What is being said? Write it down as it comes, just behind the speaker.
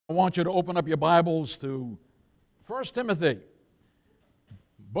I want you to open up your Bibles to 1 Timothy,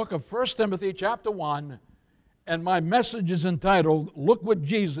 book of 1 Timothy, chapter 1, and my message is entitled, Look What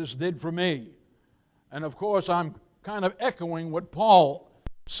Jesus Did for Me. And of course, I'm kind of echoing what Paul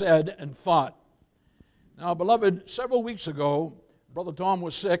said and thought. Now, beloved, several weeks ago, Brother Tom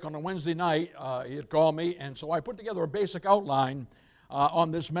was sick on a Wednesday night. He had called me, and so I put together a basic outline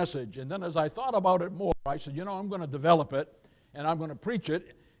on this message. And then as I thought about it more, I said, I'm going to develop it, and I'm going to preach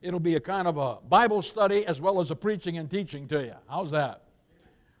it. It'll be a kind of a Bible study as well as a preaching and teaching to you. How's that?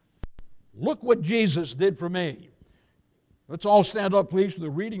 Look what Jesus did for me. Let's all stand up, please, for the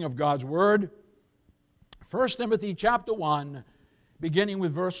reading of God's Word. 1 Timothy chapter 1, beginning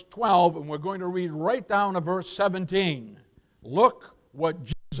with verse 12, and we're going to read right down to verse 17. Look what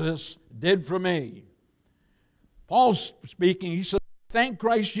Jesus did for me. Paul's speaking. He says, Thank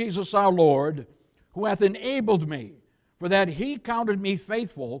Christ Jesus our Lord, who hath enabled me, for that he counted me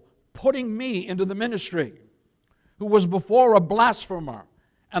faithful, putting me into the ministry, who was before a blasphemer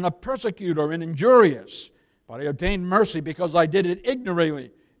and a persecutor and injurious, but I obtained mercy because I did it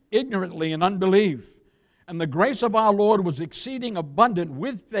ignorantly in unbelief. And the grace of our Lord was exceeding abundant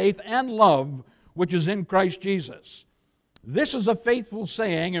with faith and love, which is in Christ Jesus. This is a faithful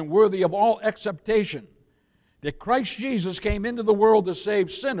saying and worthy of all acceptation, that Christ Jesus came into the world to save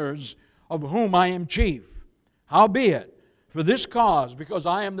sinners, of whom I am chief. Howbeit, for this cause, because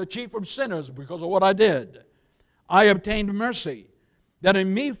I am the chief of sinners, because of what I did, I obtained mercy, that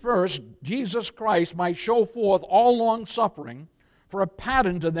in me first Jesus Christ might show forth all long suffering, for a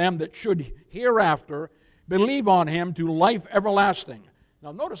pattern to them that should hereafter believe on him to life everlasting.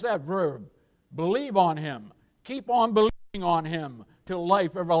 Now notice that verb, believe on him. Keep on believing on him till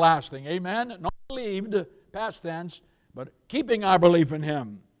life everlasting. Amen? Not believed, past tense, but keeping our belief in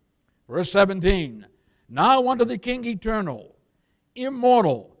him. Verse 17. Now unto the King eternal,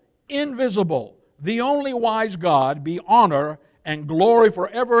 immortal, invisible, the only wise God, be honor and glory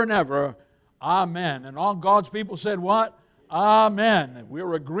forever and ever. Amen. And all God's people said what? Amen.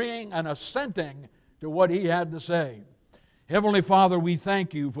 We're agreeing and assenting to what he had to say. Heavenly Father, we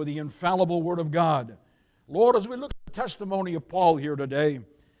thank you for the infallible Word of God. Lord, as we look at the testimony of Paul here today,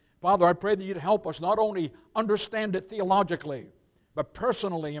 Father, I pray that you'd help us not only understand it theologically, but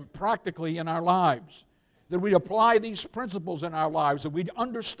personally and practically in our lives. That we apply these principles in our lives, that we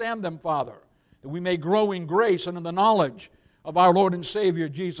understand them, Father, that we may grow in grace and in the knowledge of our Lord and Savior,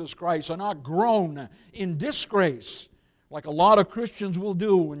 Jesus Christ, and not groan in disgrace like a lot of Christians will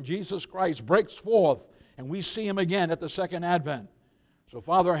do when Jesus Christ breaks forth and we see him again at the second advent. So,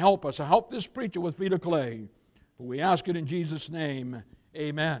 Father, help us. Help this preacher with feet of clay. For we ask it in Jesus' name,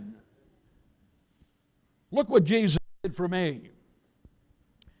 amen. Look what Jesus did for me.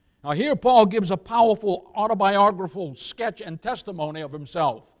 Now here Paul gives a powerful autobiographical sketch and testimony of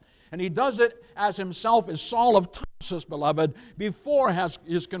himself. And he does it as himself as Saul of Tarsus, beloved, before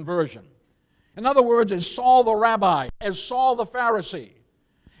his conversion. In other words, as Saul the rabbi, as Saul the Pharisee,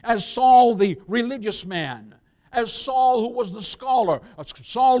 as Saul the religious man, as Saul who was the scholar,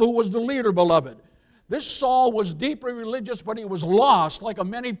 Saul who was the leader, beloved. This Saul was deeply religious, but he was lost like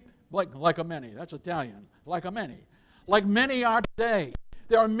many, that's Italian, like many are today.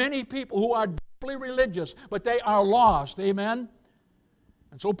 There are many people who are deeply religious, but they are lost. Amen?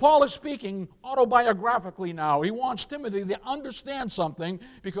 And so Paul is speaking autobiographically now. He wants Timothy to understand something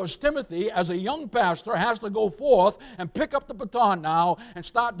because Timothy, as a young pastor, has to go forth and pick up the baton now and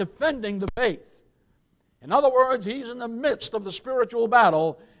start defending the faith. In other words, he's in the midst of the spiritual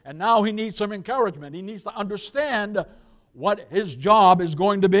battle, and now he needs some encouragement. He needs to understand what his job is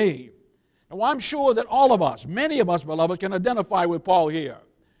going to be. Now, I'm sure that all of us, many of us, beloved, can identify with Paul here.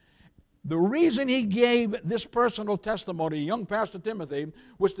 The reason he gave this personal testimony to young Pastor Timothy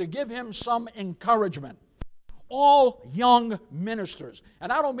was to give him some encouragement. All young ministers, and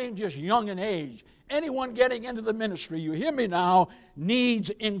I don't mean just young in age, anyone getting into the ministry, you hear me now,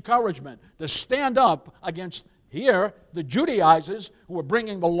 needs encouragement to stand up against here the Judaizers who are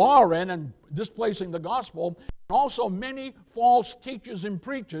bringing the law in and displacing the gospel. Also many false teachers and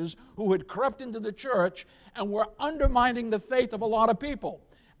preachers who had crept into the church and were undermining the faith of a lot of people.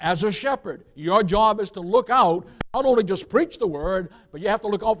 As a shepherd, your job is to look out, not only just preach the word, but you have to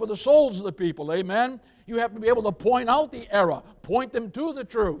look out for the souls of the people, amen? You have to be able to point out the error, point them to the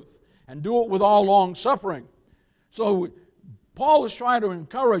truth, and do it with all long suffering. So Paul is trying to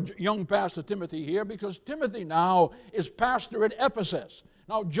encourage young Pastor Timothy here because Timothy now is pastor at Ephesus.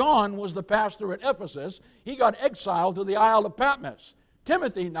 Now, John was the pastor at Ephesus. He got exiled to the Isle of Patmos.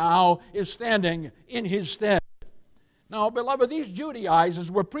 Timothy now is standing in his stead. Now, beloved, these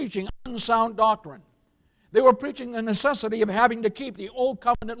Judaizers were preaching unsound doctrine. They were preaching the necessity of having to keep the old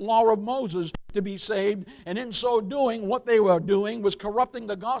covenant law of Moses to be saved, and in so doing, what they were doing was corrupting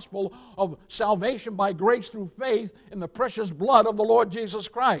the gospel of salvation by grace through faith in the precious blood of the Lord Jesus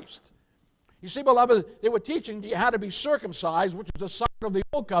Christ. You see, beloved, they were teaching you had to be circumcised, which is a sign of the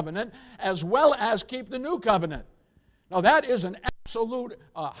old covenant, as well as keep the new covenant. Now, that is an absolute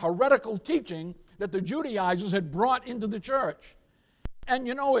heretical teaching that the Judaizers had brought into the church. And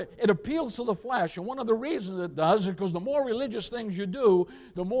you know, it appeals to the flesh, and one of the reasons it does is because the more religious things you do,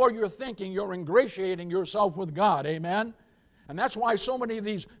 the more you're thinking you're ingratiating yourself with God, amen? And that's why so many of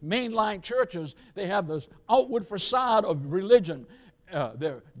these mainline churches, they have this outward facade of religion.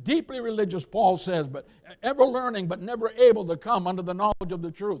 They're deeply religious, Paul says, but ever learning, but never able to come under the knowledge of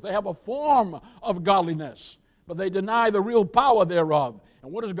the truth. They have a form of godliness, but they deny the real power thereof.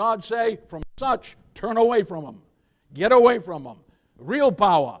 And what does God say? From such, turn away from them. Get away from them. Real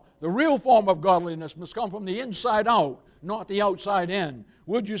power, the real form of godliness must come from the inside out, not the outside in.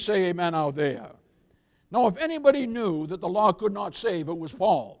 Would you say amen out there? Now, if anybody knew that the law could not save, it was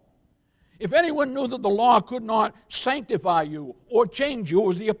Paul. If anyone knew that the law could not sanctify you or change you, it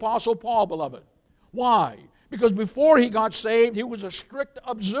was the Apostle Paul, beloved. Why? Because before he got saved, he was a strict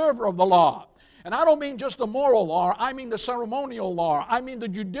observer of the law. And I don't mean just the moral law, I mean the ceremonial law, I mean the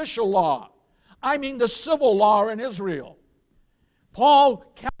judicial law, I mean the civil law in Israel. Paul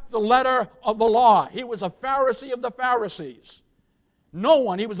kept the letter of the law. He was a Pharisee of the Pharisees. No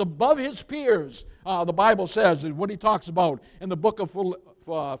one, he was above his peers, the Bible says, is what he talks about in the book of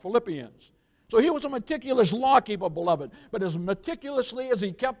Philippians. So he was a meticulous lawkeeper, beloved. But as meticulously as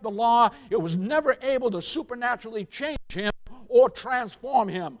he kept the law, it was never able to supernaturally change him or transform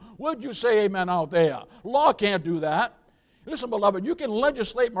him. Would you say amen out there? Law can't do that. Listen, beloved, you can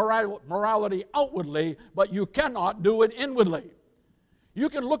legislate morality outwardly, but you cannot do it inwardly. You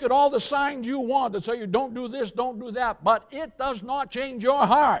can look at all the signs you want that say you don't do this, don't do that, but it does not change your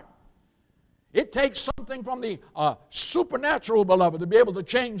heart. It takes something from the supernatural, beloved, to be able to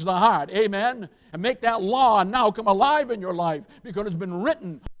change the heart, amen, and make that law now come alive in your life because it's been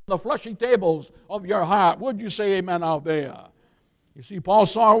written on the fleshy tables of your heart. Would you say amen out there? You see, Paul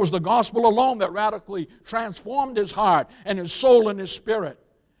saw it was the gospel alone that radically transformed his heart and his soul and his spirit.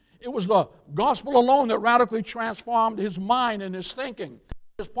 It was the gospel alone that radically transformed his mind and his thinking.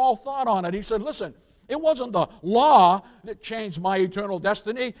 As Paul thought on it, he said, listen, it wasn't the law that changed my eternal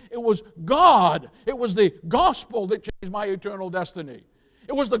destiny. It was God. It was the gospel that changed my eternal destiny.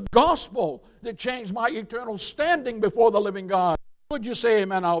 It was the gospel that changed my eternal standing before the living God. Would you say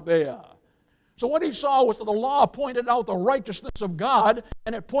amen out there? So what he saw was that the law pointed out the righteousness of God,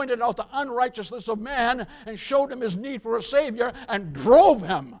 and it pointed out the unrighteousness of man, and showed him his need for a Savior, and drove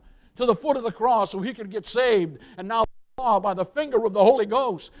him to the foot of the cross so he could get saved. And now the law, by the finger of the Holy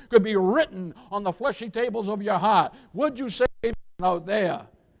Ghost, could be written on the fleshy tables of your heart. Would you say amen out there?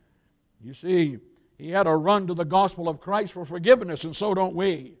 You see, he had to run to the gospel of Christ for forgiveness, and so don't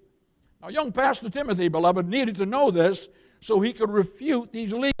we. Now, young Pastor Timothy, beloved, needed to know this so he could refute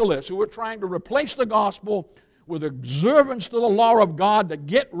these legalists who were trying to replace the gospel with observance to the law of God to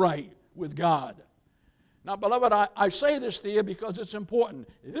get right with God. Now, beloved, I say this to you because it's important.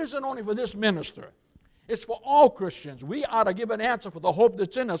 It isn't only for this minister. It's for all Christians. We ought to give an answer for the hope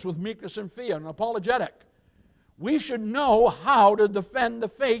that's in us with meekness and fear and apologetic. We should know how to defend the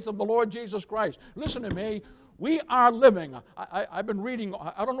faith of the Lord Jesus Christ. Listen to me. We are living. I've been reading,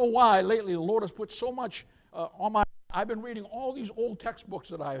 I don't know why lately the Lord has put so much on my, I've been reading all these old textbooks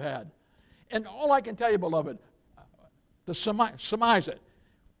that I've had. And all I can tell you, beloved, to surmise it,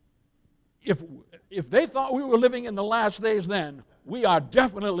 if they thought we were living in the last days then, we are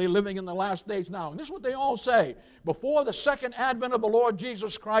definitely living in the last days now. And this is what they all say. Before the second advent of the Lord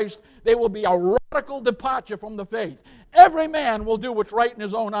Jesus Christ, there will be a radical departure from the faith. Every man will do what's right in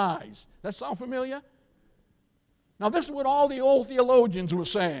his own eyes. That sound familiar? Now, this is what all the old theologians were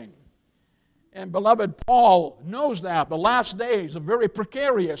saying. And, beloved, Paul knows that. The last days are very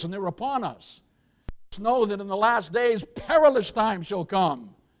precarious, and they're upon us. Let's know that in the last days, perilous times shall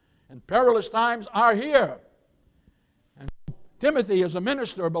come. And perilous times are here. And Timothy, as a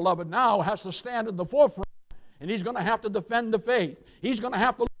minister, beloved, now has to stand at the forefront, and he's going to have to defend the faith. He's going to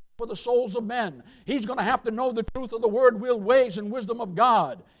have to look for the souls of men. He's going to have to know the truth of the word, will, ways, and wisdom of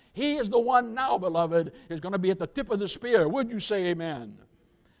God. He is the one now, beloved, is going to be at the tip of the spear. Would you say amen?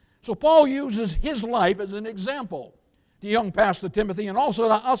 So Paul uses his life as an example to young Pastor Timothy and also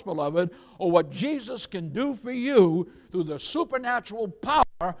to us, beloved, of what Jesus can do for you through the supernatural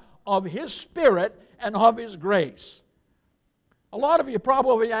power of His Spirit and of His grace. A lot of you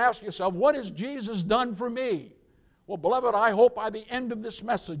probably ask yourself, what has Jesus done for me? Well, beloved, I hope by the end of this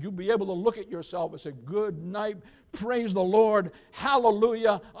message you'll be able to look at yourself and say, good night, praise the Lord,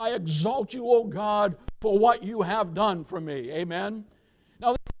 hallelujah, I exalt you, O God, for what you have done for me. Amen?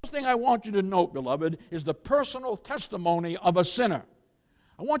 Now, the first thing I want you to note, beloved, is the personal testimony of a sinner.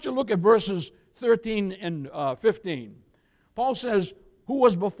 I want you to look at verses 13 and 15. Paul says, who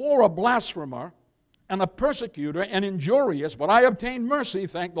was before a blasphemer and a persecutor and injurious, but I obtained mercy,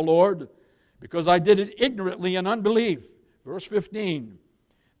 thank the Lord, because I did it ignorantly in unbelief. Verse 15,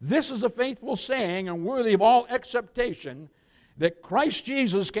 this is a faithful saying and worthy of all acceptation, that Christ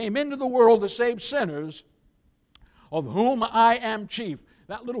Jesus came into the world to save sinners, of whom I am chief.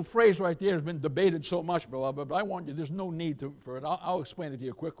 That little phrase right there has been debated so much, beloved, but I want you, there's no need for it. I'll explain it to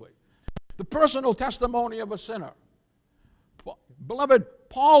you quickly. The personal testimony of a sinner. Beloved,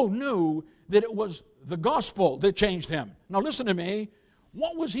 Paul knew that it was the gospel that changed him. Now listen to me.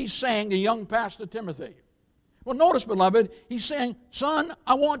 What was he saying to young Pastor Timothy? Well, notice, beloved, he's saying, son,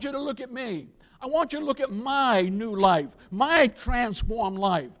 I want you to look at me. I want you to look at my new life, my transformed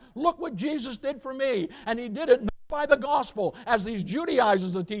life. Look what Jesus did for me. And he did it not by the gospel, as these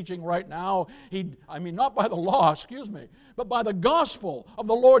Judaizers are teaching right now. Not by the law, but by the gospel of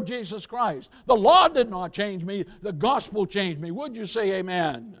the Lord Jesus Christ. The law did not change me. The gospel changed me. Would you say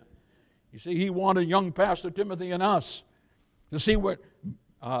amen? You see, he wanted young Pastor Timothy and us to see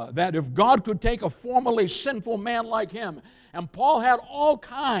that if God could take a formerly sinful man like him, and Paul had all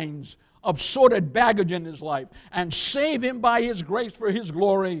kinds of sordid baggage in his life, and save him by his grace for his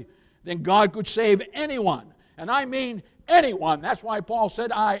glory, then God could save anyone. And I mean anyone. That's why Paul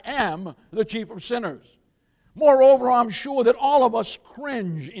said, I am the chief of sinners. Moreover, I'm sure that all of us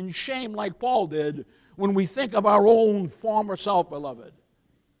cringe in shame like Paul did when we think of our own former self, beloved.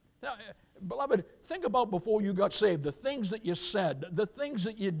 Now, beloved, think about before you got saved, the things that you said, the things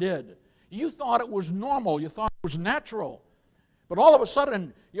that you did. You thought it was normal. You thought it was natural. But all of a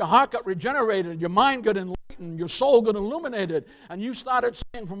sudden, your heart got regenerated, your mind got enlightened, your soul got illuminated, and you started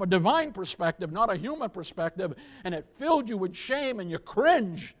seeing from a divine perspective, not a human perspective, and it filled you with shame and you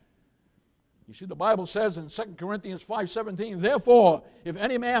cringe. You see, the Bible says in 2 Corinthians 5:17, therefore, if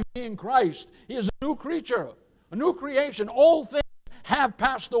any man be in Christ, he is a new creature, a new creation. Old things have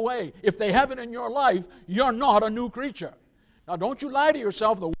passed away. If they haven't in your life, you're not a new creature. Now, don't you lie to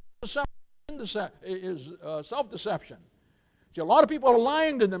yourself. The word is self-deception. See, a lot of people are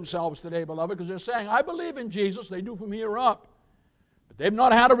lying to themselves today, beloved, because they're saying, I believe in Jesus, they do from here up. But they've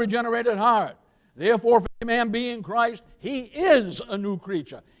not had a regenerated heart. Therefore, if any man be in Christ, he is a new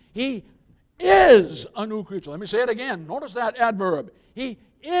creature. He is a new creature. Let me say it again. Notice that adverb. He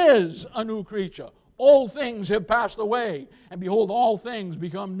is a new creature. Old things have passed away, and behold, all things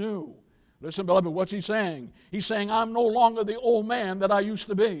become new. Listen, beloved, what's he saying? He's saying, I'm no longer the old man that I used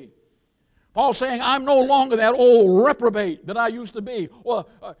to be. Paul's saying, I'm no longer that old reprobate that I used to be. Or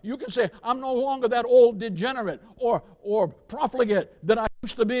you can say, I'm no longer that old degenerate or profligate that I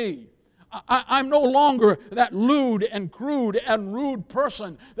used to be. I'm no longer that lewd and crude and rude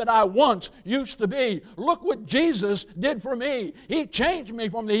person that I once used to be. Look what Jesus did for me. He changed me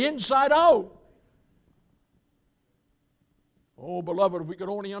from the inside out. Oh, beloved, if we could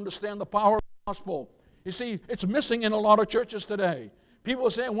only understand the power of the gospel. You see, it's missing in a lot of churches today. People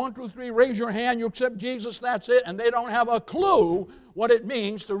are saying, 1, 2, 3, raise your hand, you accept Jesus, that's it. And they don't have a clue what it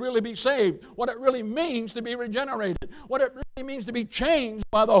means to really be saved, what it really means to be regenerated, what it really means to be changed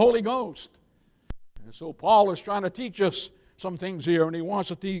by the Holy Ghost. And so Paul is trying to teach us some things here, and he wants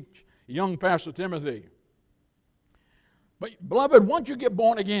to teach young Pastor Timothy. But, beloved, once you get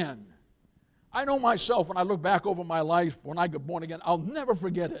born again, I know myself, when I look back over my life, when I got born again, I'll never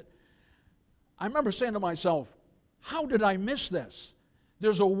forget it. I remember saying to myself, how did I miss this?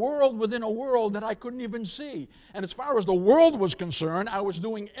 There's a world within a world that I couldn't even see. And as far as the world was concerned, I was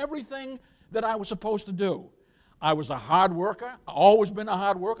doing everything that I was supposed to do. I was a hard worker. I've always been a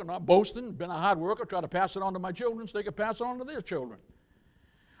hard worker, not boasting, been a hard worker, try to pass it on to my children so they could pass it on to their children.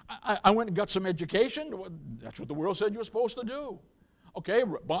 I went and got some education. That's what the world said you were supposed to do. Okay,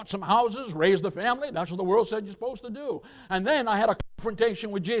 bought some houses, raised a family. That's what the world said you're supposed to do. And then I had a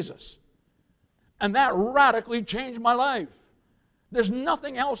confrontation with Jesus. And that radically changed my life. There's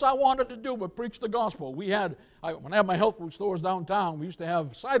nothing else I wanted to do but preach the gospel. When I had my health food stores downtown, we used to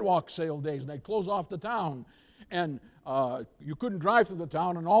have sidewalk sale days, and they'd close off the town. And you couldn't drive through the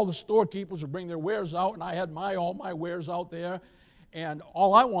town, and all the storekeepers would bring their wares out, and I had all my wares out there. And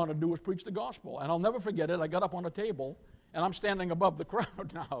all I wanted to do was preach the gospel. And I'll never forget it. I got up on a table, and I'm standing above the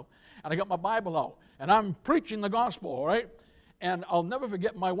crowd now, and I got my Bible out, and I'm preaching the gospel, all right? And I'll never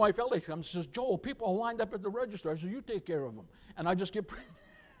forget my wife, Ellie, says, Joel, people are lined up at the register. I said, you take care of them. And I just get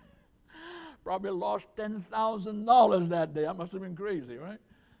Probably lost $10,000 that day. That must have been crazy, right?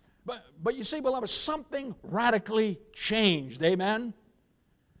 But you see, beloved, something radically changed. Amen?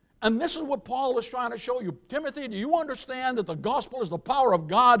 And this is what Paul is trying to show you. Timothy, do you understand that the gospel is the power of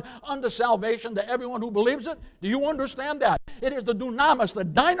God unto salvation to everyone who believes it? Do you understand that? It is the dunamis, the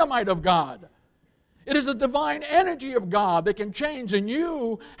dynamite of God. It is the divine energy of God that can change, and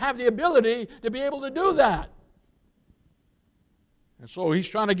you have the ability to be able to do that. And so he's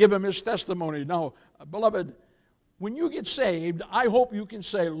trying to give him his testimony. Now, beloved, when you get saved, I hope you can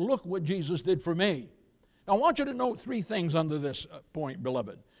say, look what Jesus did for me. Now, I want you to note three things under this point,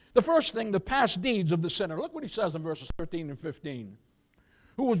 beloved. The first thing, the past deeds of the sinner. Look what he says in verses 13 and 15.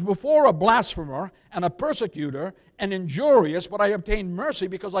 Who was before a blasphemer and a persecutor and injurious, but I obtained mercy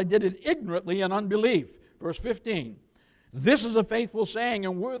because I did it ignorantly in unbelief. Verse 15. This is a faithful saying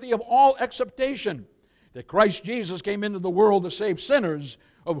and worthy of all acceptation, that Christ Jesus came into the world to save sinners,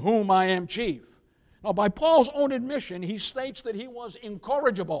 of whom I am chief. Now, by Paul's own admission, he states that he was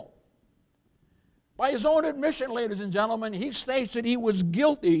incorrigible. By his own admission, ladies and gentlemen, he states that he was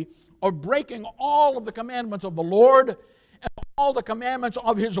guilty of breaking all of the commandments of the Lord and all the commandments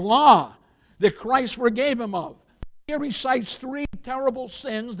of his law that Christ forgave him of. Here he cites three terrible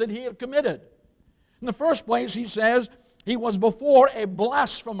sins that he had committed. In the first place, he says he was before a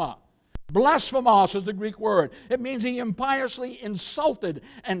blasphemer. Blasphemos is the Greek word. It means he impiously insulted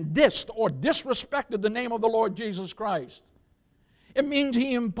and dissed or disrespected the name of the Lord Jesus Christ. It means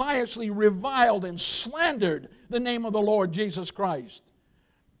he impiously reviled and slandered the name of the Lord Jesus Christ.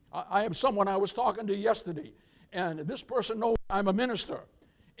 I have someone I was talking to yesterday, and this person knows I'm a minister.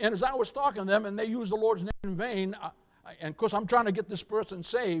 And as I was talking to them, and they used the Lord's name in vain, and of course I'm trying to get this person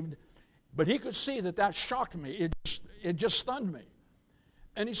saved, but he could see that shocked me. It just stunned me.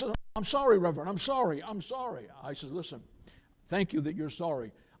 And he said, I'm sorry, Reverend, I'm sorry. I says, listen, thank you that you're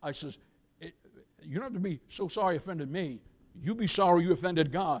sorry. I says, you don't have to be so sorry you offended me. You be sorry you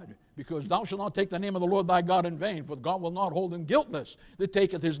offended God, because thou shalt not take the name of the Lord thy God in vain, for God will not hold him guiltless that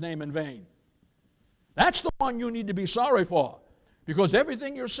taketh his name in vain. That's the one you need to be sorry for, because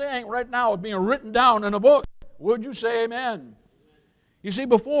everything you're saying right now is being written down in a book. Would you say amen? You see,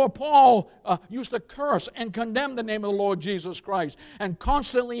 before Paul used to curse and condemn the name of the Lord Jesus Christ, and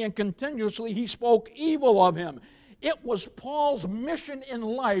constantly and continuously he spoke evil of him. It was Paul's mission in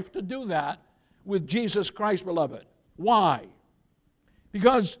life to do that with Jesus Christ, beloved. Why?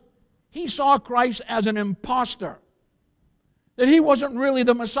 Because he saw Christ as an imposter, that he wasn't really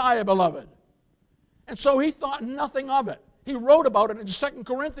the Messiah, beloved. And so he thought nothing of it. He wrote about it in 2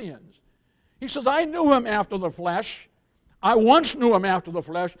 Corinthians. He says, I knew him after the flesh. I once knew him after the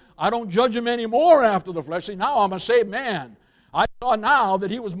flesh. I don't judge him anymore after the flesh. See, now I'm a saved man. I saw now that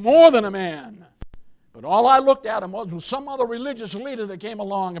he was more than a man. But all I looked at him was some other religious leader that came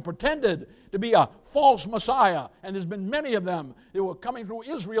along and pretended to be a false Messiah. And there's been many of them that were coming through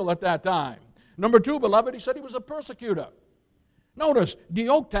Israel at that time. Number two, beloved, he said he was a persecutor. Notice,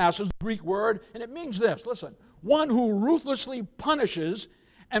 dioktas is the Greek word, and it means this. Listen, one who ruthlessly punishes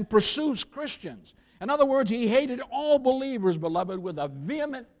and pursues Christians. In other words, he hated all believers, beloved, with a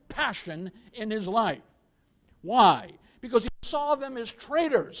vehement passion in his life. Why? Because he saw them as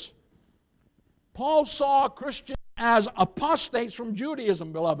traitors. Paul saw Christians as apostates from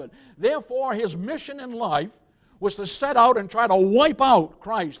Judaism, beloved. Therefore, his mission in life was to set out and try to wipe out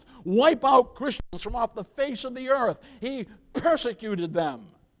Christ, wipe out Christians from off the face of the earth. He persecuted them.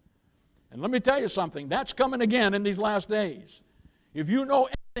 And let me tell you something, that's coming again in these last days. If you know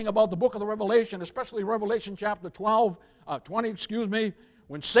anything about the book of the Revelation, especially Revelation chapter 20,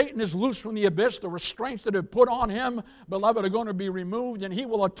 when Satan is loose from the abyss, the restraints that have put on him, beloved, are going to be removed, and he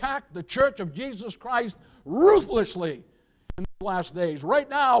will attack the church of Jesus Christ ruthlessly in the last days. Right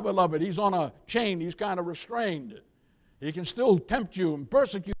now, beloved, he's on a chain. He's kind of restrained. He can still tempt you and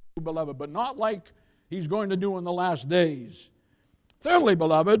persecute you, beloved, but not like he's going to do in the last days. Thirdly,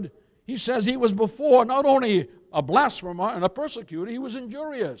 beloved, he says he was before not only a blasphemer and a persecutor, he was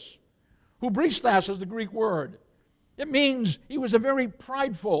injurious. Hubristas is the Greek word. It means he was a very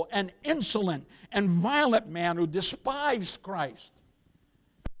prideful and insolent and violent man who despised Christ.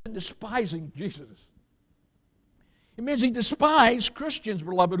 Despising Jesus. It means he despised Christians,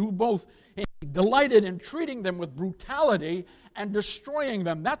 beloved, who both delighted in treating them with brutality and destroying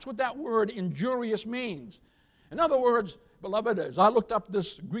them. That's what that word injurious means. In other words, beloved, as I looked up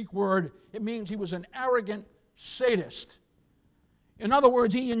this Greek word, it means he was an arrogant sadist. In other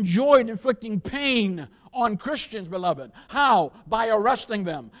words, he enjoyed inflicting pain on Christians, beloved. How? By arresting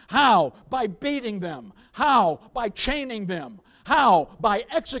them. How? By beating them. How? By chaining them. How? By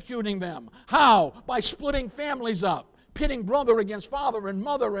executing them. How? By splitting families up. pitting brother against father and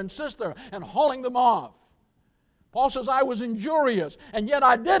mother and sister and hauling them off. Paul says, I was injurious, and yet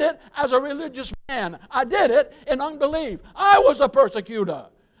I did it as a religious man. I did it in unbelief. I was a persecutor.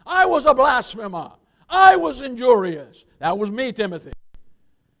 I was a blasphemer. I was injurious. That was me, Timothy.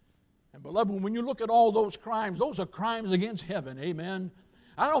 And beloved, when you look at all those are crimes against heaven, amen?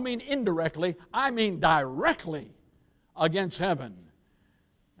 I don't mean indirectly, I mean directly against heaven.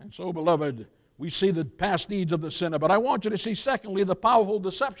 And so, beloved, we see the past deeds of the sinner, but I want you to see, secondly, the powerful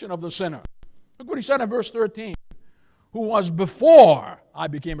deception of the sinner. Look what he said in verse 13. Who was before I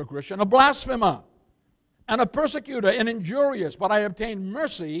became a Christian, a blasphemer and a persecutor and injurious, but I obtained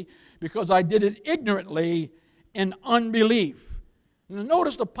mercy because I did it ignorantly in unbelief. Now,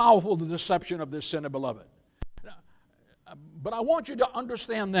 notice the powerful deception of this sinner, beloved. But I want you to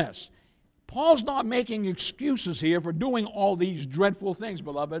understand this. Paul's not making excuses here for doing all these dreadful things,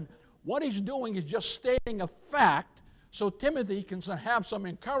 beloved. What he's doing is just stating a fact so Timothy can have some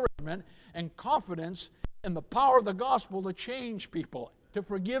encouragement and confidence in the power of the gospel to change people, to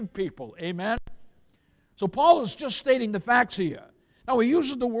forgive people. Amen? So Paul is just stating the facts here. Now he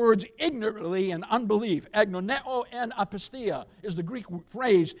uses the words ignorantly and unbelief. Agnoneo and apistia is the Greek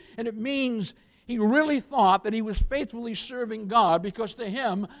phrase, and it means he really thought that he was faithfully serving God, because to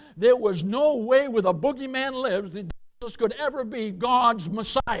him there was no way where the boogeyman lives that Jesus could ever be God's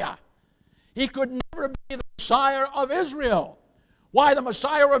Messiah. He could never be the Messiah of Israel. Why the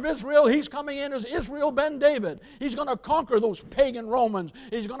Messiah of Israel? He's coming in as Israel ben David. He's going to conquer those pagan Romans.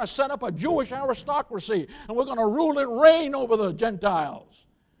 He's going to set up a Jewish aristocracy, and we're going to rule and reign over the Gentiles.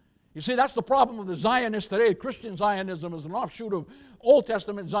 You see, that's the problem of the Zionists today. Christian Zionism is an offshoot of Old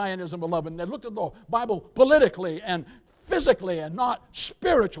Testament Zionism, beloved. And they looked at the Bible politically and physically and not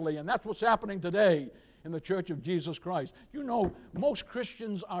spiritually, and that's what's happening today in the Church of Jesus Christ. You know, most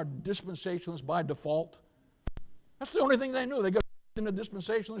Christians are dispensationalists by default. That's the only thing they knew. They got in the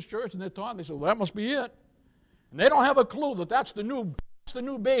dispensationalist church and they're taught, they said, well, that must be it. And they don't have a clue that that's the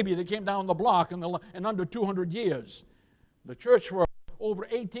new baby that came down the block in under 200 years. The church for over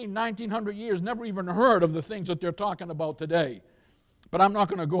 1900 years never even heard of the things that they're talking about today. But I'm not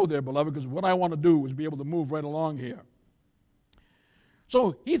going to go there, beloved, because what I want to do is be able to move right along here.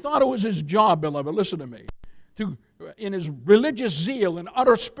 So he thought it was his job, beloved, listen to me, in his religious zeal and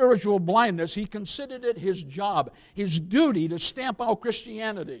utter spiritual blindness, he considered it his job, his duty to stamp out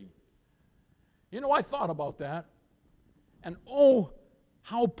Christianity. You know, I thought about that. And oh,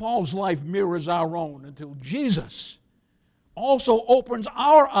 how Paul's life mirrors our own until Jesus also opens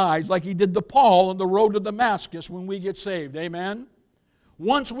our eyes like he did to Paul on the road to Damascus when we get saved. Amen?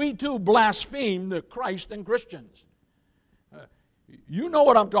 Once we too blasphemed the Christ and Christians. You know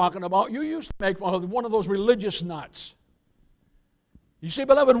what I'm talking about. You used to make fun of one of those religious nuts. You see,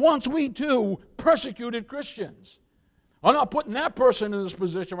 beloved, once we too persecuted Christians. I'm not putting that person in this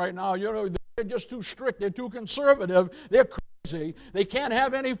position right now. You know, they're just too strict. They're too conservative. They're crazy. They can't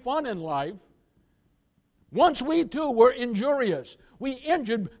have any fun in life. Once we too were injurious. We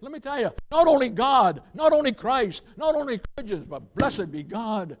injured, let me tell you, not only God, not only Christ, not only Christians, but blessed be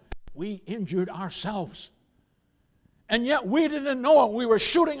God, we injured ourselves. And yet we didn't know it. We were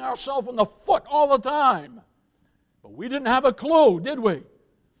shooting ourselves in the foot all the time. But we didn't have a clue, did we?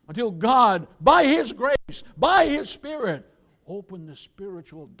 Until God, by His grace, by His Spirit, opened the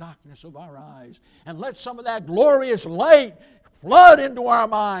spiritual darkness of our eyes and let some of that glorious light flood into our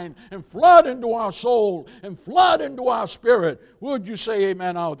mind and flood into our soul and flood into our spirit. Would you say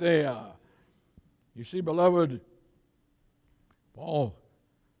amen out there? You see, beloved, Paul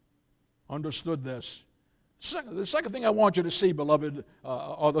understood this. The second thing I want you to see, beloved,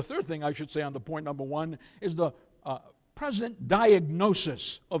 or the third thing I should say on the point number one, is the present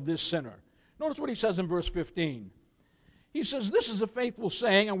diagnosis of this sinner. Notice what he says in verse 15. He says, this is a faithful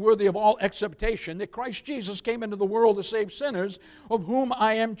saying and worthy of all acceptation, that Christ Jesus came into the world to save sinners, of whom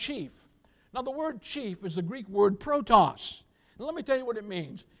I am chief. Now, the word chief is the Greek word protos. And let me tell you what it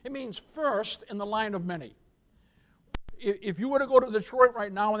means. It means first in the line of many. If you were to go to Detroit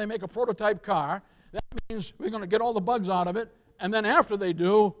right now and they make a prototype car, that means we're going to get all the bugs out of it, and then after they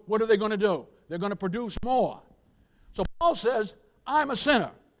do, what are they going to do? They're going to produce more. So Paul says, I'm a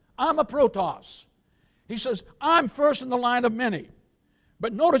sinner. I'm a protos. He says, I'm first in the line of many.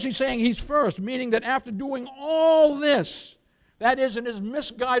 But notice he's saying he's first, meaning that after doing all this, that is in his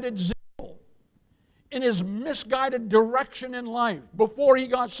misguided zeal, in his misguided direction in life, before he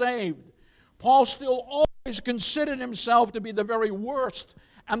got saved, Paul still always considered himself to be the very worst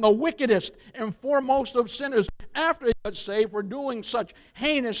and the wickedest and foremost of sinners after he got saved for doing such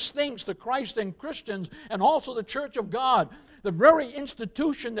heinous things to Christ and Christians and also the church of God. the very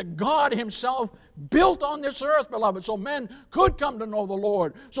institution that God himself built on this earth, beloved, so men could come to know the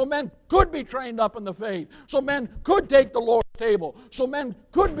Lord, so men could be trained up in the faith, so men could take the Lord's table, so men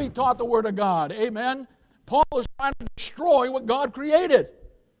could be taught the Word of God. Amen? Paul is trying to destroy what God created.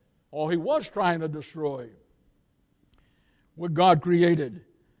 Oh, he was trying to destroy what God created.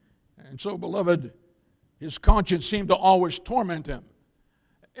 And so, beloved, his conscience seemed to always torment him.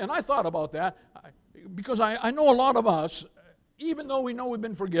 And I thought about that because I know a lot of us, even though we know we've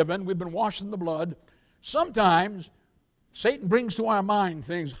been forgiven, we've been washed in the blood, sometimes Satan brings to our mind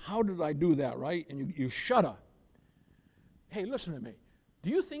things, how did I do that, right? And you shudder. Hey, listen to me. Do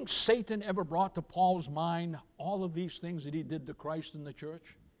you think Satan ever brought to Paul's mind all of these things that he did to Christ in the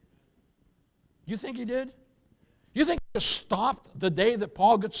church? You think he did? You think it just stopped the day that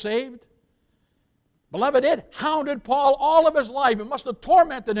Paul got saved? Beloved, it hounded Paul all of his life. It must have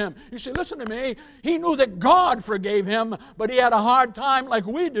tormented him. You see, listen to me. He knew that God forgave him, but he had a hard time, like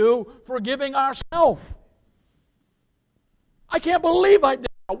we do, forgiving ourselves. I can't believe I did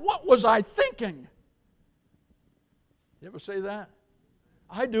that. What was I thinking? You ever say that?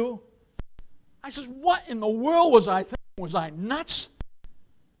 I do. I says, what in the world was I thinking? Was I nuts?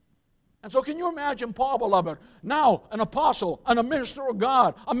 And so can you imagine Paul, beloved, now an apostle and a minister of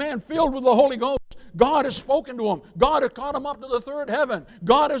God, a man filled with the Holy Ghost. God has spoken to him. God has caught him up to the third heaven.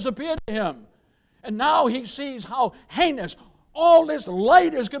 God has appeared to him. And now he sees how heinous all this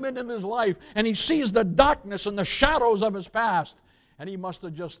light has come into his life, and he sees the darkness and the shadows of his past. And he must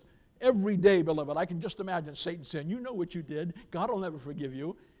have just, every day, beloved, I can just imagine Satan saying, you know what you did. God will never forgive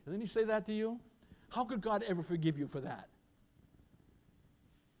you. And then he say that to you? How could God ever forgive you for that?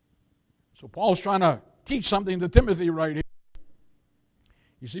 So Paul's trying to teach something to Timothy right here.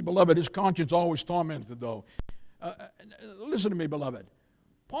 You see, beloved, his conscience always tormented, though. Listen to me, beloved.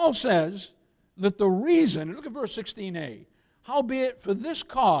 Paul says that the reason, look at verse 16a, howbeit for this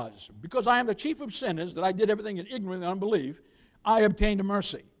cause, because I am the chief of sinners, that I did everything in ignorance and unbelief, I obtained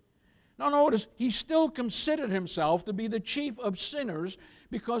mercy. Now notice, he still considered himself to be the chief of sinners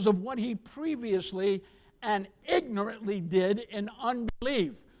because of what he previously and ignorantly did in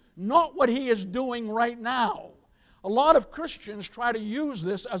unbelief. Not what he is doing right now. A lot of Christians try to use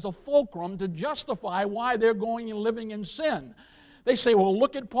this as a fulcrum to justify why they're going and living in sin. They say, well,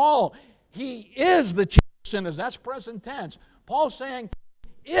 look at Paul. He is the chief of sinners. That's present tense. Paul's saying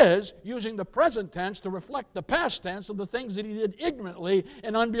he is using the present tense to reflect the past tense of the things that he did ignorantly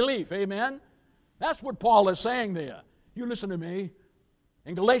in unbelief. Amen? That's what Paul is saying there. You listen to me.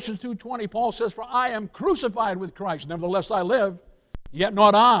 In Galatians 2:20, Paul says, for I am crucified with Christ. Nevertheless I live. Yet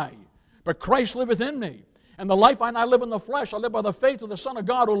not I, but Christ liveth in me. And the life I now live in the flesh, I live by the faith of the Son of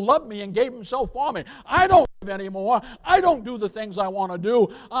God who loved me and gave himself for me. I don't live anymore. I don't do the things I want to do.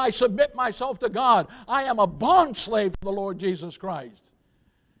 I submit myself to God. I am a bondslave to the Lord Jesus Christ.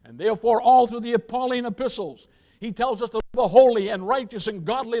 And therefore, all through the Pauline epistles, he tells us to live a holy and righteous and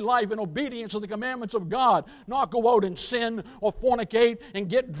godly life in obedience to the commandments of God. Not go out and sin or fornicate and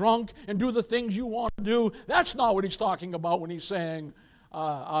get drunk and do the things you want to do. That's not what he's talking about when he's saying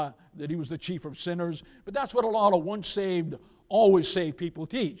that he was the chief of sinners. But that's what a lot of once saved, always saved people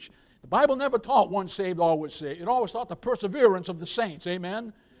teach. The Bible never taught once saved, always saved. It always taught the perseverance of the saints.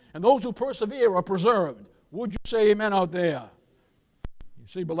 Amen? And those who persevere are preserved. Would you say amen out there? You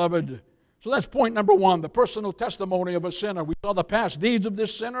see, beloved, so that's point number one, the personal testimony of a sinner. We saw the past deeds of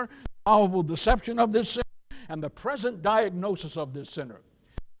this sinner, the powerful deception of this sinner, and the present diagnosis of this sinner.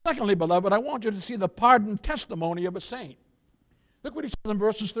 Secondly, beloved, I want you to see the pardon testimony of a saint. Look what he says in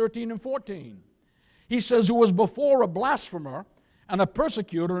verses 13 and 14. He says, who was before a blasphemer and a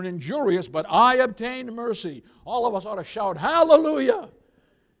persecutor and injurious, but I obtained mercy. All of us ought to shout, hallelujah!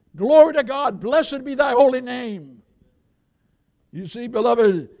 Glory to God, blessed be thy holy name. You see,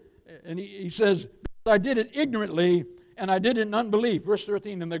 beloved, and he says, I did it ignorantly, and I did it in unbelief. Verse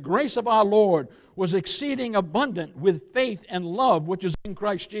 13, and the grace of our Lord was exceeding abundant with faith and love, which is in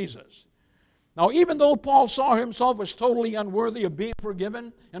Christ Jesus. Now, even though Paul saw himself as totally unworthy of being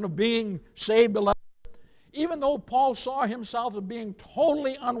forgiven and of being saved, beloved, even though Paul saw himself as being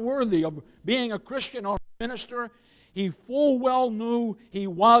totally unworthy of being a Christian or a minister, he full well knew he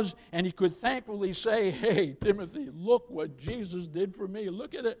was, and he could thankfully say, hey, Timothy, look what Jesus did for me.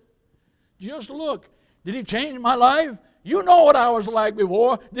 Look at it. Just look. Did he change my life? You know what I was like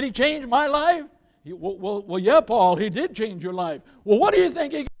before. Did he change my life? Well, yeah, Paul, he did change your life. Well, what do you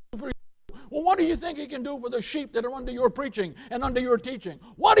think he can do for you? Well, what do you think he can do for the sheep that are under your preaching and under your teaching?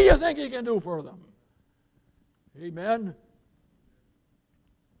 What do you think he can do for them? Amen?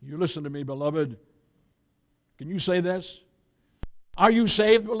 You listen to me, beloved. Can you say this? Are you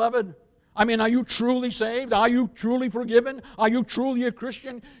saved, beloved? I mean, are you truly saved? Are you truly forgiven? Are you truly a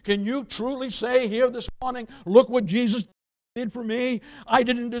Christian? Can you truly say here this morning, look what Jesus did for me? I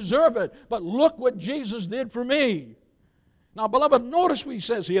didn't deserve it, but look what Jesus did for me. Now, beloved, notice what he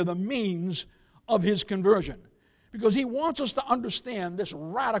says here, the means of his conversion. Because he wants us to understand this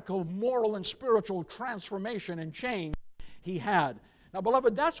radical moral and spiritual transformation and change he had. Now,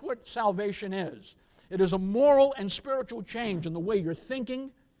 beloved, that's what salvation is. It is a moral and spiritual change in the way you're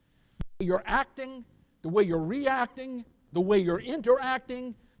thinking, the way you're acting, the way you're reacting, the way you're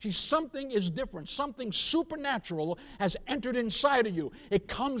interacting. See, something is different. Something supernatural has entered inside of you. It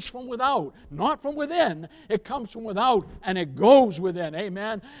comes from without, not from within. It comes from without, and it goes within.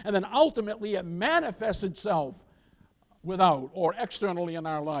 Amen? And then ultimately it manifests itself without or externally in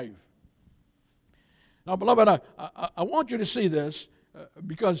our life. Now, beloved, I want you to see this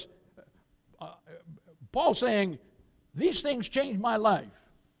because Paul's saying, these things changed my life.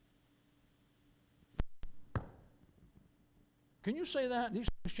 Can you say that? These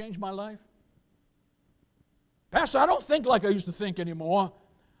things changed my life? Pastor, I don't think like I used to think anymore.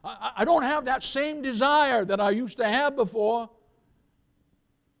 I don't have that same desire that I used to have before.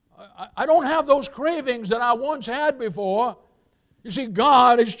 I don't have those cravings that I once had before. You see,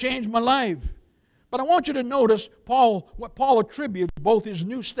 God has changed my life. But I want you to notice what Paul attributes both his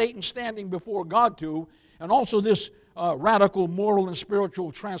new state and standing before God to, and also this radical moral and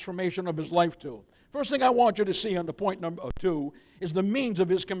spiritual transformation of his life to. First thing I want you to see under point number 2 is the means of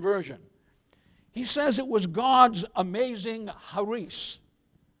his conversion. He says it was God's amazing charis,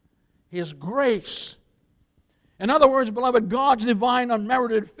 his grace. In other words, beloved, God's divine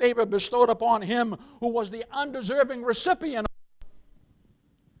unmerited favor bestowed upon him who was the undeserving recipient.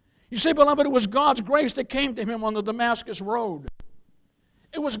 You see, beloved, it was God's grace that came to him on the Damascus road.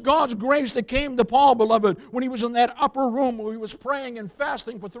 It was God's grace that came to Paul, beloved, when he was in that upper room where he was praying and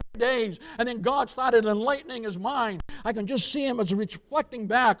fasting for 3 days, and then God started enlightening his mind. I can just see him as reflecting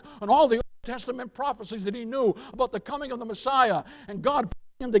back on all the Old Testament prophecies that he knew about the coming of the Messiah, and God put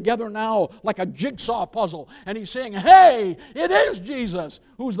them together now like a jigsaw puzzle, and he's saying, hey, it is Jesus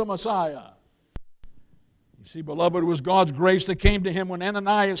who's the Messiah. You see, beloved, it was God's grace that came to him when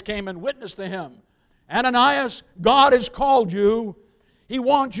Ananias came and witnessed to him. Ananias, God has called you. He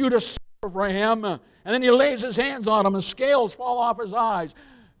wants you to serve for him. And then he lays his hands on him and scales fall off his eyes.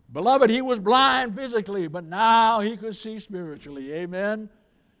 Beloved, he was blind physically, but now he could see spiritually. Amen?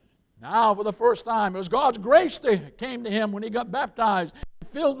 Now, for the first time, it was God's grace that came to him when he got baptized,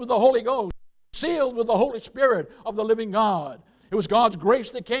 filled with the Holy Ghost, sealed with the Holy Spirit of the living God. It was God's grace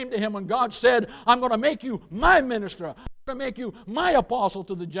that came to him when God said, I'm going to make you my minister. I'm going to make you my apostle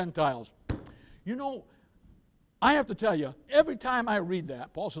to the Gentiles. You know, I have to tell you, every time I read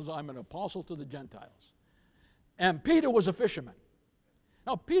that, Paul says, I'm an apostle to the Gentiles. And Peter was a fisherman.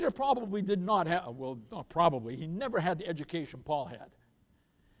 Now, Peter probably did not have, well, not probably, he never had the education Paul had.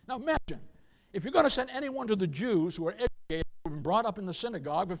 Now, imagine, if you're going to send anyone to the Jews who are educated and brought up in the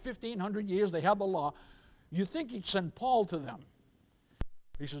synagogue for 1,500 years, they have the law, you'd think he'd send Paul to them.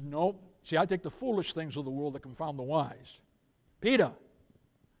 He says, no. See, I take the foolish things of the world that confound the wise. Peter,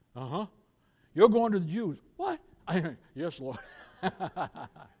 you're going to the Jews. What? Yes, Lord.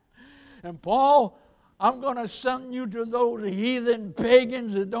 And Paul, I'm going to send you to those heathen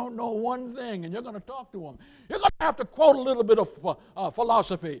pagans that don't know one thing, and you're going to talk to them. You're going to have to quote a little bit of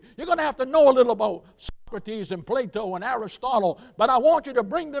philosophy. You're going to have to know a little about Socrates and Plato and Aristotle, but I want you to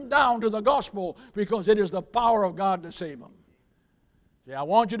bring them down to the gospel because it is the power of God to save them. See, I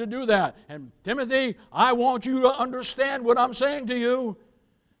want you to do that. And Timothy, I want you to understand what I'm saying to you.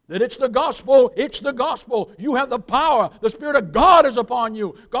 That it's the gospel. It's the gospel. You have the power. The Spirit of God is upon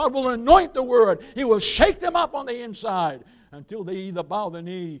you. God will anoint the word. He will shake them up on the inside until they either bow the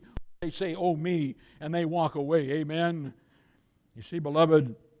knee, or they say, oh me, and they walk away. Amen. You see,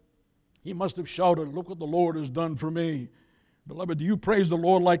 beloved, he must have shouted, look what the Lord has done for me. Beloved, do you praise the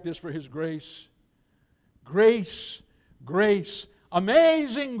Lord like this for his grace? Grace, grace,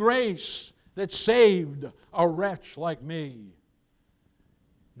 amazing grace that saved a wretch like me.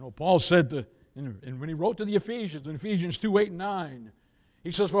 You know, Paul said, and when he wrote to the Ephesians, in Ephesians 2, 8, and 9,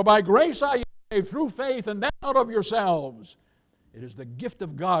 he says, for by grace are you saved through faith, and that not of yourselves. It is the gift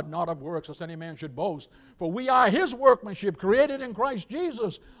of God, not of works, lest any man should boast. For we are his workmanship, created in Christ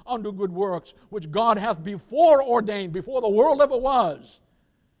Jesus unto good works, which God hath before ordained, before the world ever was,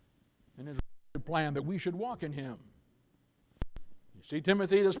 in his plan that we should walk in him. You see,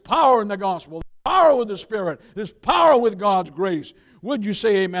 Timothy, there's power in the gospel, there's power with the Spirit, there's power with God's grace. Would you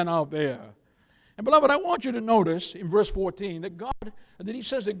say amen out there? And beloved, I want you to notice in verse 14 that he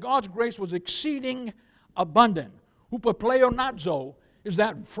says that God's grace was exceeding abundant. Hupopleo nazo is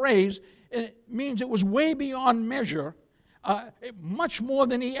that phrase. it means it was way beyond measure, much more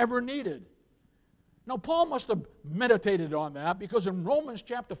than he ever needed. Now, Paul must have meditated on that, because in Romans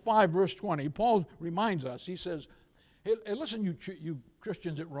chapter 5, verse 20, Paul reminds us, he says, hey, listen, you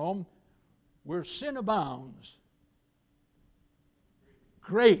Christians at Rome, where sin abounds,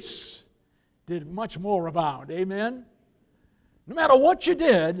 grace did much more abound. Amen? No matter what you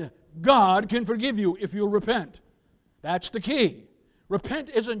did, God can forgive you if you'll repent. That's the key. Repent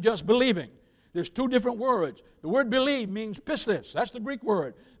isn't just believing. There's two different words. The word believe means pistis. That's the Greek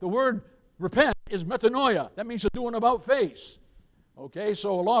word. The word repent is metanoia. That means to do an about face. Okay,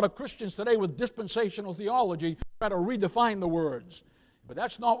 so a lot of Christians today with dispensational theology try to redefine the words. But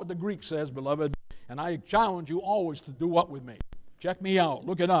that's not what the Greek says, beloved. And I challenge you always to do what with me? Check me out.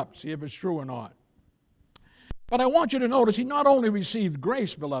 Look it up. See if it's true or not. But I want you to notice he not only received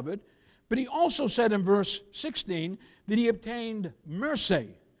grace, beloved, but he also said in verse 16 that he obtained mercy.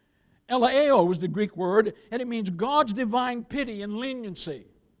 Eleo is the Greek word, and it means God's divine pity and leniency.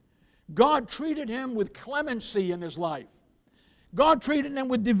 God treated him with clemency in his life. God treated him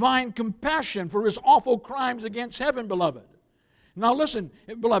with divine compassion for his awful crimes against heaven, beloved. Now listen,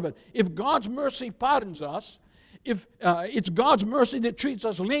 beloved, if God's mercy pardons us, if it's God's mercy that treats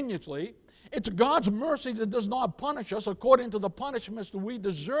us leniently, it's God's mercy that does not punish us according to the punishments that we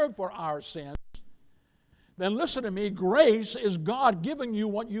deserve for our sins, then listen to me, grace is God giving you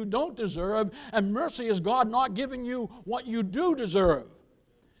what you don't deserve, and mercy is God not giving you what you do deserve.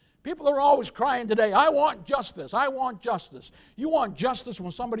 People are always crying today, I want justice, I want justice. You want justice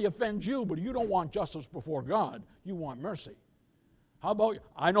when somebody offends you, but you don't want justice before God. You want mercy. How about you?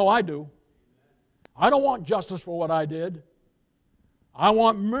 I know I do. I don't want justice for what I did. I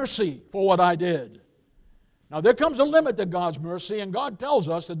want mercy for what I did. Now there comes a limit to God's mercy, and God tells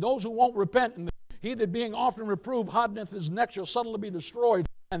us that those who won't repent, and he that being often reproved hardeneth his neck shall suddenly be destroyed,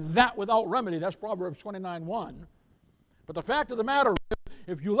 and that without remedy. That's Proverbs 29:1. But the fact of the matter is,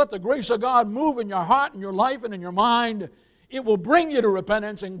 if you let the grace of God move in your heart and your life and in your mind, it will bring you to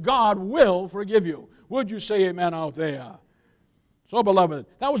repentance, and God will forgive you. Would you say amen out there? So, beloved,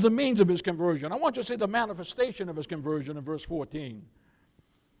 that was the means of his conversion. I want you to see the manifestation of his conversion in verse 14.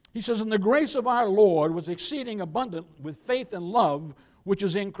 He says, and the grace of our Lord was exceeding abundant with faith and love, which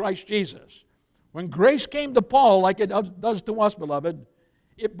is in Christ Jesus. When grace came to Paul, like it does to us, beloved,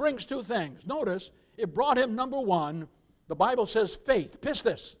 it brings two things. Notice, it brought him, number one, the Bible says faith,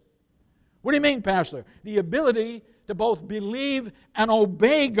 pistis. What do you mean, Pastor? The ability to both believe and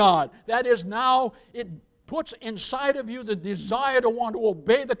obey God. That is, now it puts inside of you the desire to want to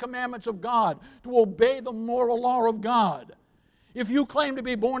obey the commandments of God, to obey the moral law of God. If you claim to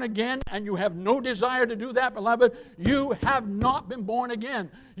be born again and you have no desire to do that, beloved, you have not been born again.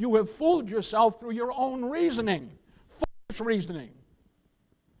 You have fooled yourself through your own reasoning, foolish reasoning.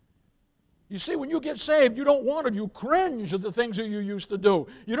 You see, when you get saved, you don't want it. You cringe at the things that you used to do.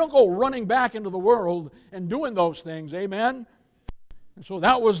 You don't go running back into the world and doing those things. Amen? And so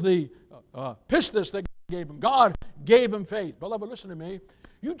that was the pistis that God gave him. God gave him faith. Beloved, listen to me.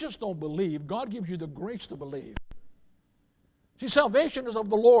 You just don't believe. God gives you the grace to believe. See, salvation is of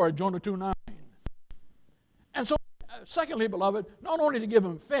the Lord, Jonah 2:9. And so, secondly, beloved, not only to give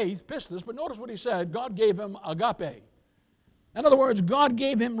him faith, pistis, but notice what he said. God gave him agape. In other words, God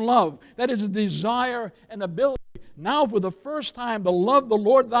gave him love. That is a desire and ability now for the first time to love the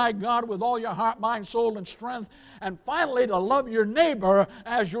Lord thy God with all your heart, mind, soul, and strength. And finally, to love your neighbor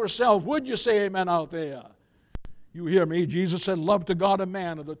as yourself. Would you say amen out there? You hear me? Jesus said, love to God and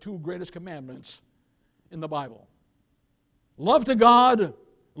man are the two greatest commandments in the Bible. Love to God,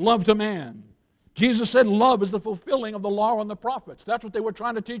 love to man. Jesus said love is the fulfilling of the law and the prophets. That's what they were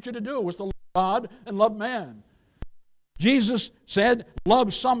trying to teach you to do, was to love God and love man. Jesus said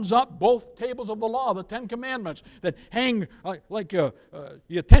love sums up both tables of the law, the 10 commandments that hang like your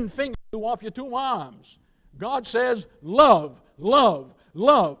 10 fingers off your 2 arms. God says love, love,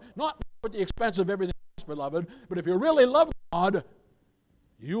 love. Not at the expense of everything else, beloved, but if you really love God,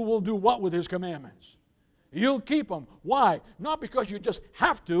 you will do what with his commandments? You'll keep them. Why? Not because you just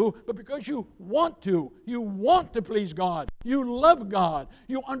have to, but because you want to. You want to please God. You love God.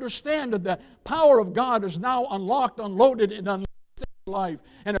 You understand that the power of God is now unlocked, unloaded, and unleashed in your life,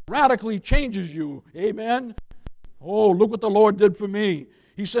 and it radically changes you. Amen? Oh, look what the Lord did for me.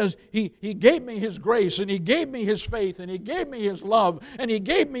 He says he gave me his grace, and he gave me his faith, and he gave me his love, and he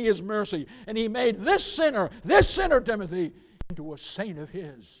gave me his mercy, and he made this sinner, Timothy, into a saint of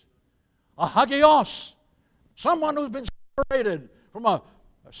his. A hagios. Someone who's been separated from a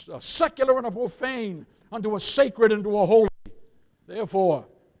secular and a profane unto a sacred and to a holy. Therefore,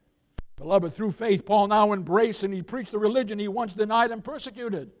 beloved, through faith, Paul now embraced and he preached the religion he once denied and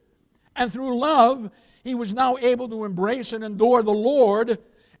persecuted. And through love, he was now able to embrace and endure the Lord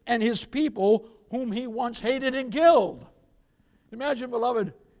and his people whom he once hated and killed. Imagine,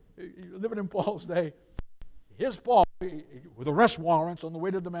 beloved, living in Paul's day. Here's Paul with arrest warrants on the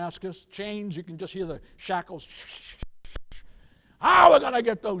way to Damascus, chains, you can just hear the shackles. How are we going to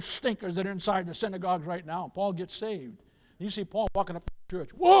get those stinkers that are inside the synagogues right now? And Paul gets saved. You see Paul walking up to the church.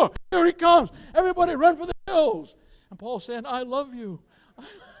 Whoa, here he comes. Everybody run for the hills. And Paul's saying, I love you.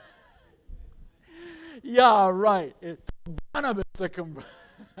 Yeah, right. It took Barnabas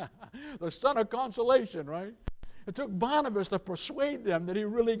the son of consolation, right? It took Barnabas to persuade them that he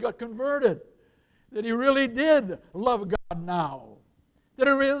really got converted, that he really did love God now, that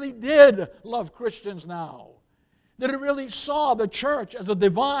he really did love Christians now, that he really saw the church as a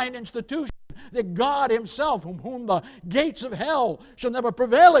divine institution, that God himself, whom the gates of hell shall never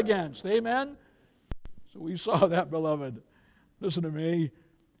prevail against. Amen? So we saw that, beloved. Listen to me.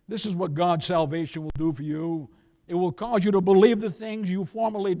 This is what God's salvation will do for you. It will cause you to believe the things you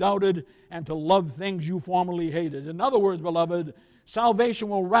formerly doubted and to love things you formerly hated. In other words, beloved, salvation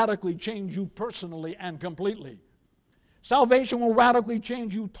will radically change you personally and completely. Salvation will radically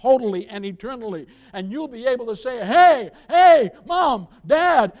change you totally and eternally. And you'll be able to say, hey, Mom,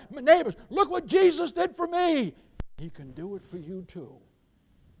 Dad, neighbors, look what Jesus did for me. He can do it for you too.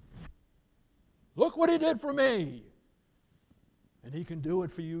 Look what he did for me. And he can do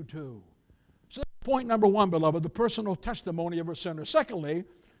it for you too. So that's point number one, beloved, the personal testimony of a sinner. Secondly,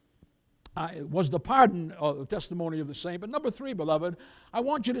 was the pardon the testimony of the saint. But number three, beloved, I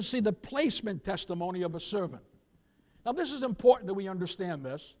want you to see the placement testimony of a servant. Now, this is important that we understand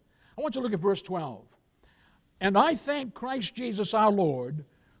this. I want you to look at verse 12. And I thank Christ Jesus our Lord,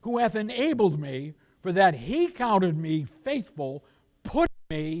 who hath enabled me, for that he counted me faithful, put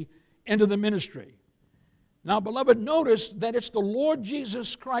me into the ministry. Now, beloved, notice that it's the Lord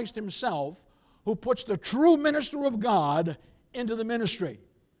Jesus Christ himself who puts the true minister of God into the ministry.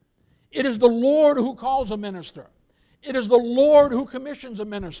 It is the Lord who calls a minister. It is the Lord who commissions a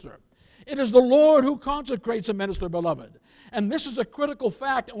minister. It is the Lord who consecrates a minister, beloved. And this is a critical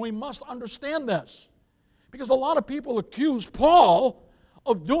fact, and we must understand this. Because a lot of people accuse Paul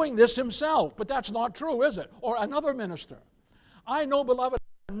of doing this himself, but that's not true, is it? Or another minister. I know, beloved,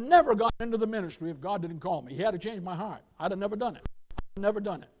 I never got into the ministry if God didn't call me. He had to change my heart. I'd have never done it. I'd never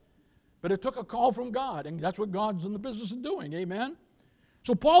done it. But it took a call from God, and that's what God's in the business of doing, amen?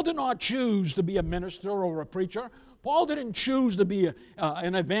 So Paul did not choose to be a minister or a preacher. Paul didn't choose to be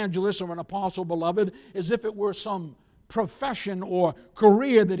an evangelist or an apostle, beloved, as if it were some profession or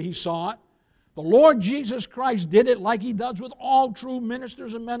career that he sought. The Lord Jesus Christ did it like he does with all true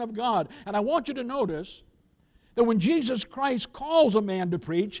ministers and men of God. And I want you to notice that when Jesus Christ calls a man to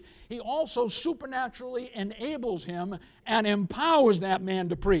preach, he also supernaturally enables him and empowers that man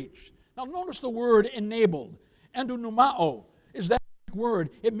to preach. Now notice the word enabled. Endonumao is that word.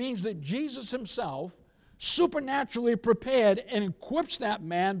 It means that Jesus himself supernaturally prepared and equips that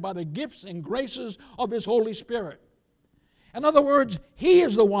man by the gifts and graces of his Holy Spirit. In other words, he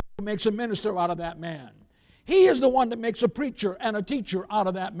is the one who makes a minister out of that man. He is the one that makes a preacher and a teacher out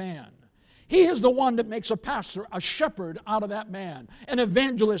of that man. He is the one that makes a pastor, a shepherd out of that man, an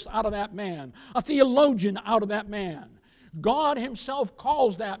evangelist out of that man, a theologian out of that man. God himself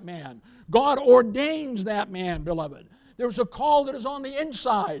calls that man. God ordains that man, beloved. There's a call that is on the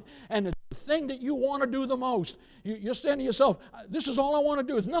inside, and it's the thing that you want to do the most. You're saying to yourself, this is all I want to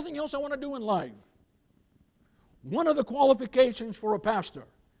do. There's nothing else I want to do in life. One of the qualifications for a pastor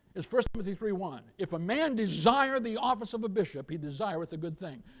is 1 Timothy 3:1. If a man desire the office of a bishop, he desireth a good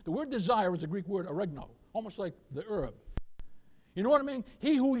thing. The word desire is the Greek word oregno, almost like the herb. You know what I mean?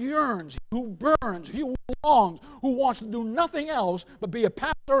 He who yearns, he who burns, he who longs, who wants to do nothing else but be a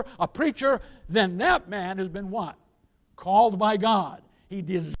pastor, a preacher, then that man has been what? Called by God. He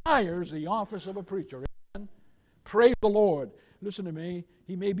desires the office of a preacher. Amen? Praise the Lord. Listen to me.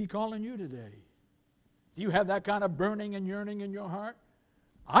 He may be calling you today. Do you have that kind of burning and yearning in your heart?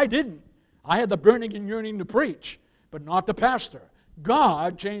 I didn't. I had the burning and yearning to preach, but not to pastor.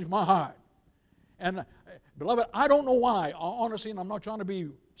 God changed my heart. And, beloved, I don't know why. Honestly, and I'm not trying to be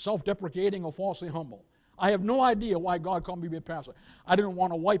self-deprecating or falsely humble. I have no idea why God called me to be a pastor. I didn't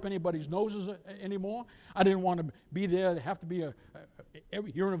want to wipe anybody's noses anymore. I didn't want to be there. Have to be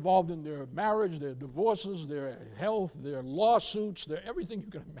you're involved in their marriage, their divorces, their health, their lawsuits, their everything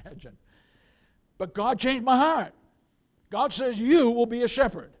you can imagine. But God changed my heart. God says, you will be a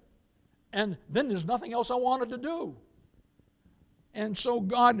shepherd. And then there's nothing else I wanted to do. And so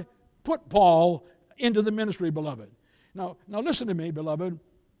God put Paul into the ministry, beloved. Now listen to me, beloved.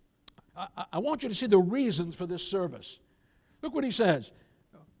 I want you to see the reasons for this service. Look what he says.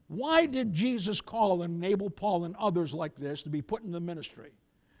 Why did Jesus call and enable Paul and others like this to be put in the ministry?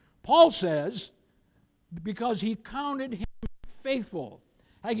 Paul says, because he counted him faithful.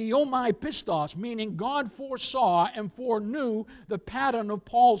 Hagiomai pistos, meaning God foresaw and foreknew the pattern of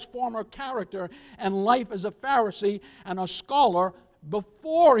Paul's former character and life as a Pharisee and a scholar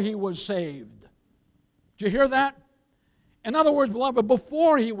before he was saved. Did you hear that? In other words, beloved,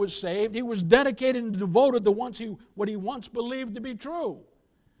 before he was saved, he was dedicated and devoted to what he once believed to be true.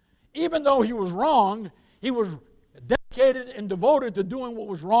 Even though he was wrong, he was dedicated and devoted to doing what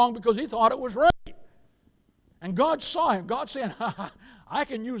was wrong because he thought it was right. And God saw him. God saying, I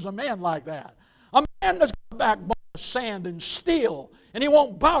can use a man like that. A man that's got a backbone of sand and steel, and he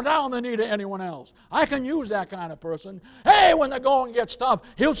won't bow down the knee to anyone else. I can use that kind of person. Hey, when the going gets tough,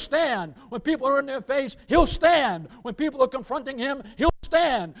 he'll stand. When people are in their face, he'll stand. When people are confronting him, he'll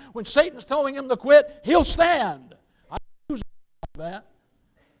stand. When Satan's telling him to quit, he'll stand. I can use that.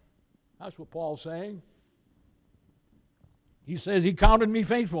 That's what Paul's saying. He says, he counted me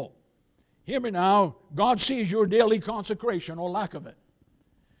faithful. Hear me now. God sees your daily consecration or lack of it.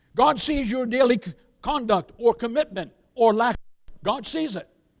 God sees your daily conduct or commitment or lack of it. God sees it.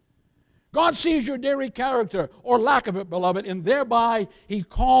 God sees your daily character or lack of it, beloved, and thereby he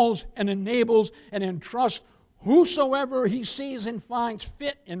calls and enables and entrusts whosoever he sees and finds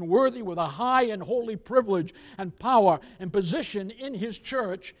fit and worthy with a high and holy privilege and power and position in his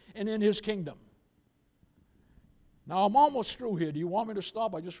church and in his kingdom. Now, I'm almost through here. Do you want me to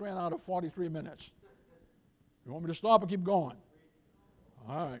stop? I just ran out of 43 minutes. You want me to stop or keep going?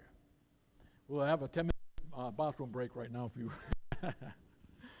 All right. We'll have a 10-minute bathroom break right now for you.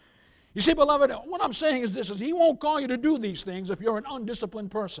 You see, beloved, what I'm saying is this, is he won't call you to do these things if you're an undisciplined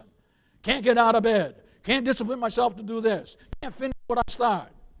person. Can't get out of bed. Can't discipline myself to do this. Can't finish what I start.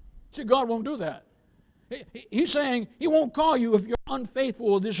 See, God won't do that. He's saying he won't call you if you're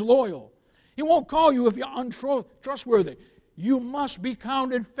unfaithful or disloyal. He won't call you if you're untrustworthy. You must be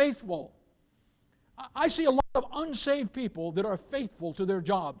counted faithful. I see a lot of unsaved people that are faithful to their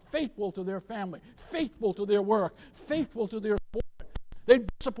job, faithful to their family, faithful to their work, faithful to their sport. They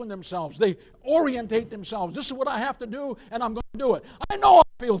discipline themselves. They orientate themselves. This is what I have to do, and I'm going to do it. I know I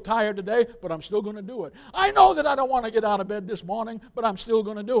feel tired today, but I'm still going to do it. I know that I don't want to get out of bed this morning, but I'm still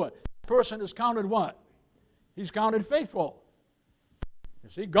going to do it. That person is counted what? He's counted faithful. You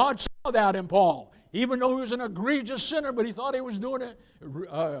see, God saw that in Paul. Even though he was an egregious sinner, but he thought he was doing it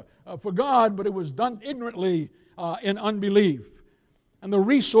for God, but it was done ignorantly in unbelief. And the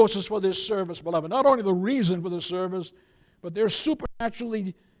resources for this service, beloved, not only the reason for the service, but they're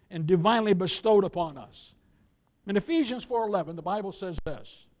supernaturally and divinely bestowed upon us. In Ephesians 4:11, the Bible says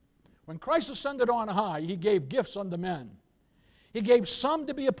this: when Christ ascended on high, he gave gifts unto men. He gave some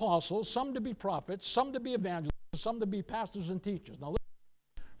to be apostles, some to be prophets, some to be evangelists, some to be pastors and teachers. Now,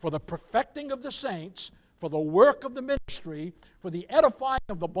 for the perfecting of the saints, for the work of the ministry, for the edifying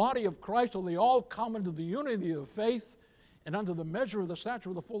of the body of Christ, till they all come into the unity of faith and unto the measure of the stature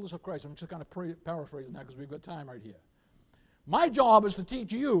of the fullness of Christ. I'm just kind of paraphrasing that because we've got time right here. My job is to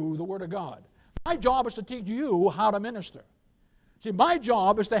teach you the Word of God. My job is to teach you how to minister. See, my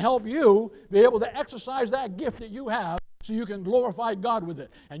job is to help you be able to exercise that gift that you have so you can glorify God with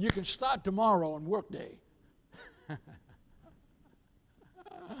it. And you can start tomorrow on work day.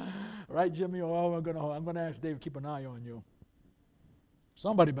 Right, Jimmy? Oh, I'm going to ask Dave to keep an eye on you.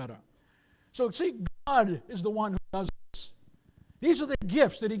 Somebody better. So, see, God is the one who does this. These are the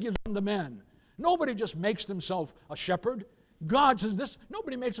gifts that he gives unto men. Nobody just makes themselves a shepherd. God says this.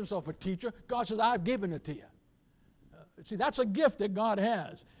 Nobody makes himself a teacher. God says, I've given it to you. See, that's a gift that God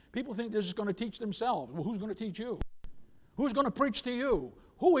has. People think they're just going to teach themselves. Well, who's going to teach you? Who's going to preach to you?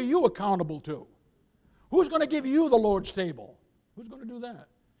 Who are you accountable to? Who's going to give you the Lord's table? Who's going to do that?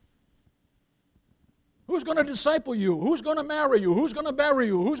 Who's going to disciple you? Who's going to marry you? Who's going to bury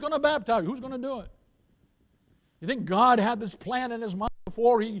you? Who's going to baptize you? Who's going to do it? You think God had this plan in his mind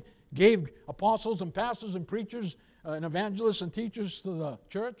before he gave apostles and pastors and preachers and evangelists and teachers to the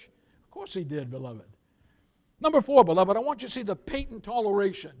church? Of course he did, beloved. Number 4, beloved, I want you to see the patient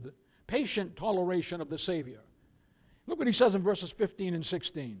toleration of the Savior. Look what he says in verses 15 and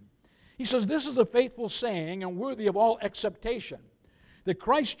 16. He says, this is a faithful saying and worthy of all acceptation, that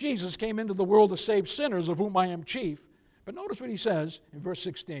Christ Jesus came into the world to save sinners, of whom I am chief. But notice what he says in verse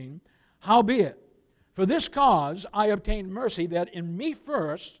 16. Howbeit, for this cause I obtained mercy, that in me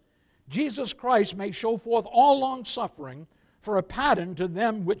first Jesus Christ may show forth all long-suffering for a pattern to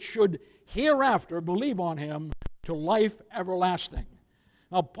them which should hereafter believe on him to life everlasting.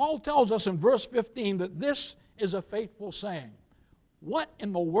 Now, Paul tells us in verse 15 that this is a faithful saying. What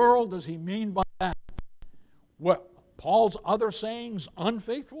in the world does he mean by that? Well, Paul's other sayings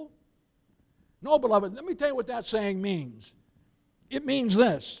unfaithful? No, beloved, let me tell you what that saying means. It means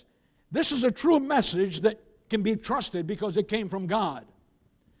this. This is a true message that can be trusted because it came from God.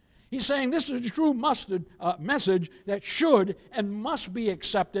 He's saying this is a true message that should and must be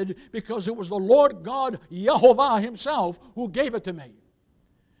accepted because it was the Lord God, Yehovah himself, who gave it to me.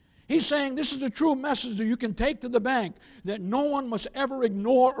 He's saying this is a true message that you can take to the bank, that no one must ever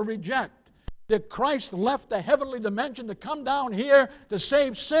ignore or reject, that Christ left the heavenly dimension to come down here to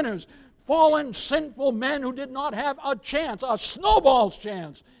save sinners, fallen, sinful men who did not have a chance, a snowball's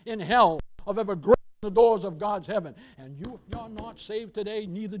chance in hell of ever gracing the doors of God's heaven. And you, if you're not saved today,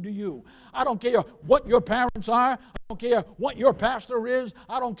 neither do you. I don't care what your parents are. I don't care what your pastor is.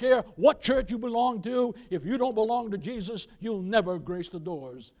 I don't care what church you belong to. If you don't belong to Jesus, you'll never grace the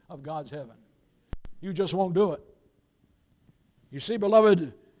doors of God's heaven. You just won't do it. You see,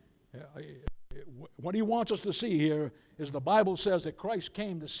 beloved, what he wants us to see here is the Bible says that Christ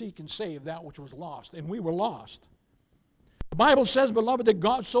came to seek and save that which was lost, and we were lost. The Bible says, beloved, that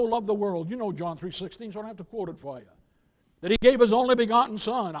God so loved the world. You know John 3:16, so I don't have to quote it for you. That he gave his only begotten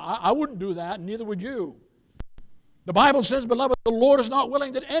Son. I wouldn't do that, and neither would you. The Bible says, beloved, the Lord is not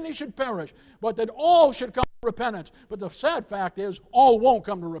willing that any should perish, but that all should come to repentance. But the sad fact is, all won't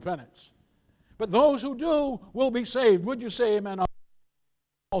come to repentance. But those who do will be saved. Would you say amen?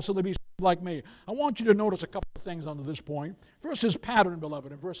 Also to be saved like me. I want you to notice a couple of things under this point. First, his pattern,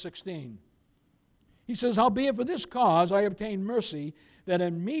 beloved, in verse 16. He says, howbeit for this cause I obtain mercy, that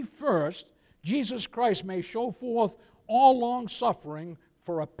in me first Jesus Christ may show forth all long suffering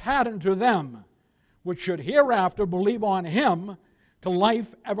for a pattern to them, which should hereafter believe on him to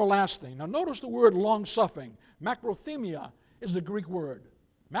life everlasting. Now notice the word long suffering. Macrothemia is the Greek word.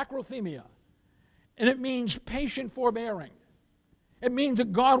 Macrothemia. And it means patient forbearing. It means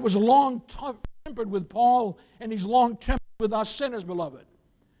that God was long-tempered with Paul, and he's long-tempered with us sinners, beloved.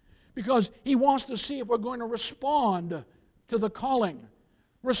 Because he wants to see if we're going to respond to the calling,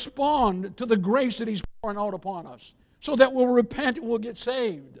 respond to the grace that he's pouring out upon us, so that we'll repent and we'll get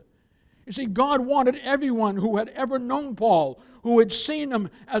saved. You see, God wanted everyone who had ever known Paul, who had seen him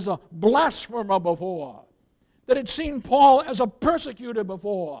as a blasphemer before, that had seen Paul as a persecutor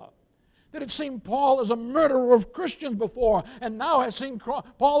before, that had seen Paul as a murderer of Christians before, and now has seen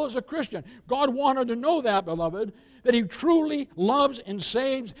Paul as a Christian. God wanted to know that, beloved, that he truly loves and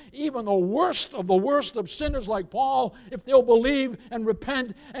saves even the worst of sinners like Paul, if they'll believe and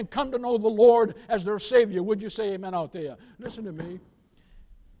repent and come to know the Lord as their Savior. Would you say amen out there? Listen to me.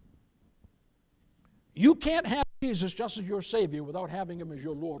 You can't have Jesus just as your Savior without having him as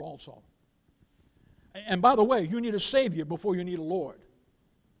your Lord also. And by the way, you need a Savior before you need a Lord.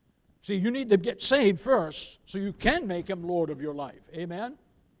 See, you need to get saved first so you can make him Lord of your life. Amen?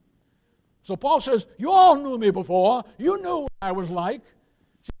 So Paul says, you all knew me before. You knew what I was like.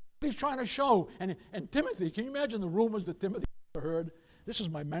 See, he's trying to show. And Timothy, can you imagine the rumors that Timothy heard? This is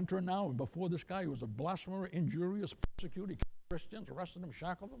my mentor now, and before this guy, he was a blasphemer, injurious, persecutor, he killed Christians, arrested them,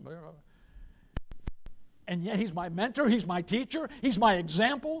 shackled them. And yet he's my mentor, he's my teacher, he's my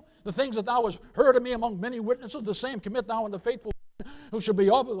example. The things that thou hast heard of me among many witnesses, the same commit thou unto the faithful who shall be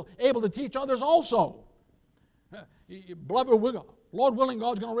able to teach others also. Beloved, Lord willing,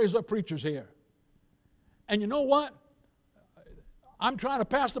 God's going to raise up preachers here. And you know what? I'm trying to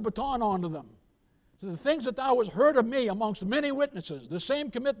pass the baton on to them. So the things that thou hast heard of me amongst many witnesses, the same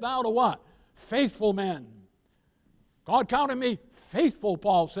commit thou to what? Faithful men. God counted me faithful,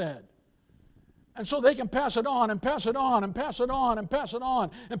 Paul said. And so they can pass it on and pass it on and pass it on and pass it on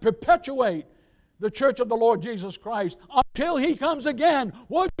and perpetuate the church of the Lord Jesus Christ until he comes again.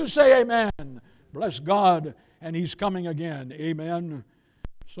 Would you say amen? Bless God. And he's coming again. Amen.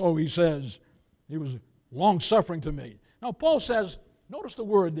 So he says, he was long-suffering to me. Now Paul says, notice the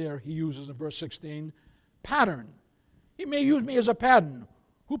word there he uses in verse 16, pattern. He may use me as a pattern,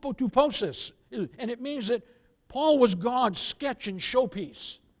 hupotuposis. And it means that Paul was God's sketch and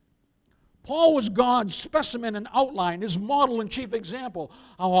showpiece. Paul was God's specimen and outline, his model and chief example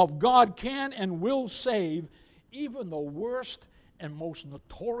of how God can and will save even the worst and most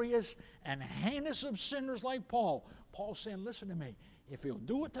notorious and heinous of sinners like Paul. Paul's saying, listen to me, if he'll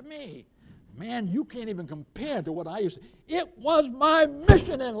do it to me, man, you can't even compare to what I used to. It was my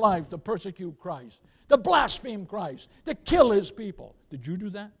mission in life to persecute Christ, to blaspheme Christ, to kill his people. Did you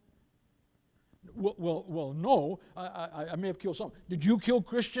do that? Well, no. I may have killed some. Did you kill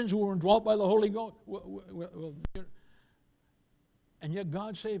Christians who were indwelt by the Holy Ghost? And yet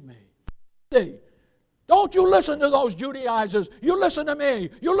God saved me. Don't you listen to those Judaizers. You listen to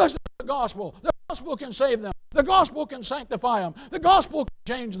me. You listen to the gospel. The gospel can save them. The gospel can sanctify them. The gospel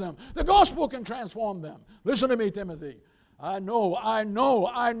can change them. The gospel can transform them. Listen to me, Timothy. I know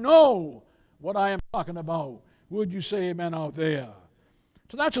what I am talking about. Would you say amen out there?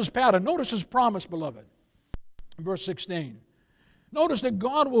 So that's his pattern. Notice his promise, beloved. Verse 16. Notice that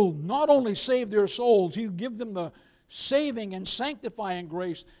God will not only save their souls, He'll give them the saving and sanctifying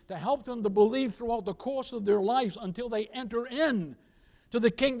grace to help them to believe throughout the course of their lives until they enter in to the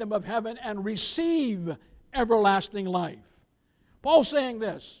kingdom of heaven and receive everlasting life. Paul's saying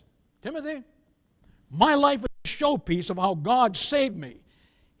this, Timothy, my life is a showpiece of how God saved me.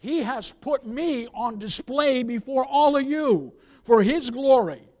 He has put me on display before all of you for His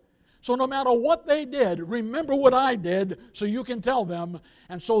glory. So no matter what they did, remember what I did so you can tell them,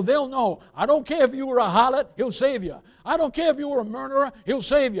 and so they'll know. I don't care if you were a harlot, He'll save you. I don't care if you were a murderer, He'll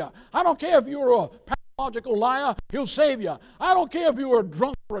save you. I don't care if you were a pathological liar, He'll save you. I don't care if you were a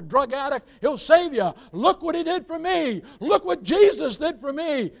drunk or a drug addict, He'll save you. Look what He did for me. Look what Jesus did for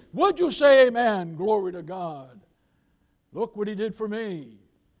me. Would you say amen? Glory to God. Look what He did for me.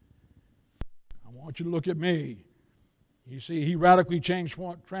 I want you to look at me. You see, He radically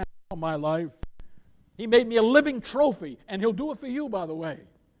transformed my life. He made me a living trophy, and He'll do it for you, by the way.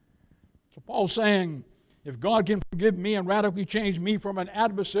 So Paul's saying, if God can forgive me and radically change me from an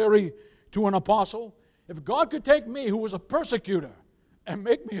adversary to an apostle, if God could take me, who was a persecutor, and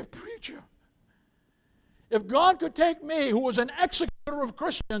make me a preacher, if God could take me, who was an executor of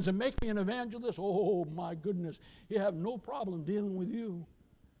Christians, and make me an evangelist, oh my goodness, He have no problem dealing with you.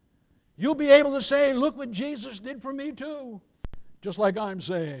 You'll be able to say, look what Jesus did for me too. Just like I'm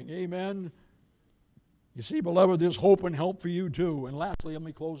saying, amen. You see, beloved, there's hope and help for you too. And lastly, let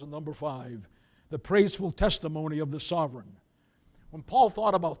me close with number 5, the praiseful testimony of the sovereign. When Paul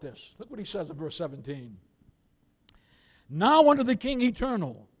thought about this, look what he says in verse 17. Now unto the King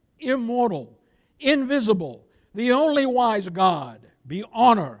eternal, immortal, invisible, the only wise God, be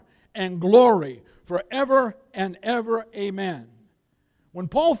honor and glory forever and ever, amen. When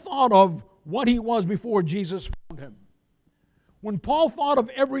Paul thought of what he was before Jesus found him, when Paul thought of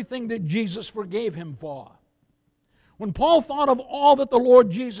everything that Jesus forgave him for, when Paul thought of all that the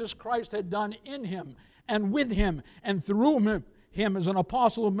Lord Jesus Christ had done in him and with him and through him as an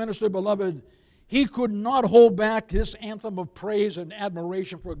apostle and minister, beloved, he could not hold back this anthem of praise and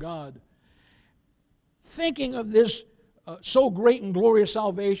admiration for God. Thinking of this so great and glorious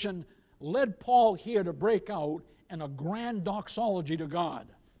salvation led Paul here to break out in a grand doxology to God.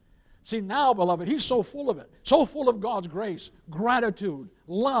 See, now, beloved, he's so full of it, so full of God's grace, gratitude,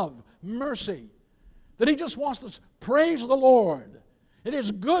 love, mercy, that he just wants to praise the Lord. It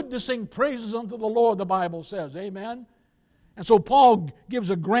is good to sing praises unto the Lord, the Bible says. Amen? And so Paul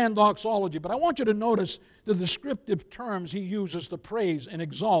gives a grand doxology, but I want you to notice the descriptive terms he uses to praise and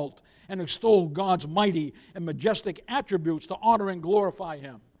exalt and extol God's mighty and majestic attributes to honor and glorify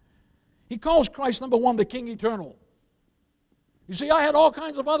Him. He calls Christ, number 1, the King eternal. You see, I had all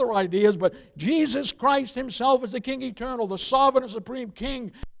kinds of other ideas, but Jesus Christ Himself is the King eternal, the sovereign and supreme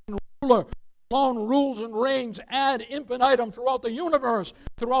King and ruler, alone rules and reigns ad infinitum throughout the universe,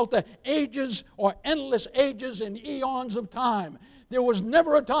 throughout the ages or endless ages and eons of time. There was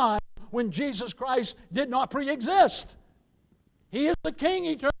never a time when Jesus Christ did not pre-exist. He is the King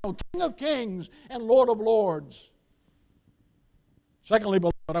eternal, King of kings and Lord of lords. Secondly,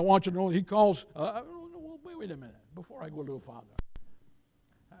 beloved, I want you to know He calls, wait a minute, before I go a little farther.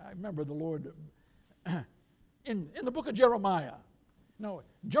 I remember the Lord, in the book of Jeremiah. No,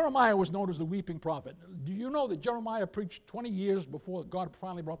 Jeremiah was known as the weeping prophet. Do you know that Jeremiah preached 20 years before God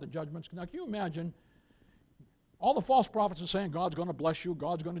finally brought the judgments? Now, can you imagine? All the false prophets are saying, God's going to bless you,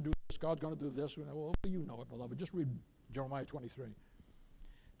 God's going to do this, God's going to do this. Well, you know it, beloved. Just read Jeremiah 23.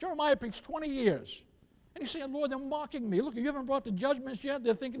 Jeremiah preached 20 years. And he's saying, Lord, they're mocking me. Look, you haven't brought the judgments yet.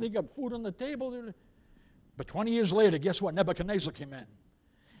 They're thinking they got food on the table. But 20 years later, guess what? Nebuchadnezzar came in.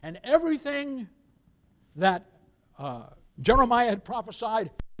 And everything that Jeremiah had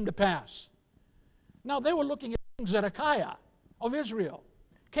prophesied came to pass. Now, they were looking at King Zedekiah of Israel,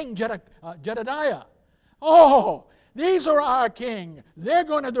 King Jedediah. Oh, these are our king. They're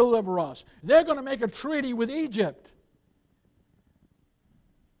going to deliver us. They're going to make a treaty with Egypt.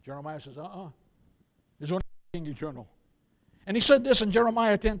 Jeremiah says, there's only King eternal. And he said this in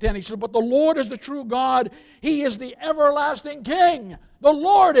Jeremiah 10:10. He said, but the Lord is the true God. He is the everlasting King. The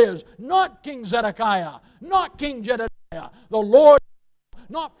Lord is, not King Zedekiah, not King Jedediah. The Lord,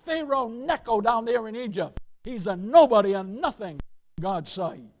 not Pharaoh Necho down there in Egypt. He's a nobody and nothing in God's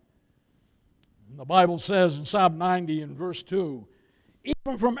sight. And the Bible says in Psalm 90 and verse 2,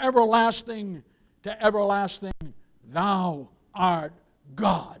 even from everlasting to everlasting, thou art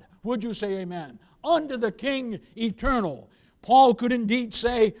God. Would you say amen? Unto the King eternal, Paul could indeed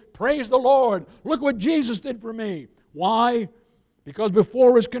say, praise the Lord, look what Jesus did for me. Why? Because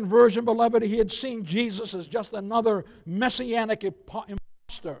before his conversion, beloved, he had seen Jesus as just another messianic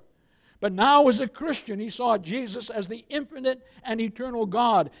impostor. But now as a Christian, he saw Jesus as the infinite and eternal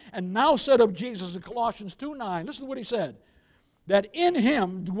God. And now said of Jesus in Colossians 2:9, listen to what he said, that in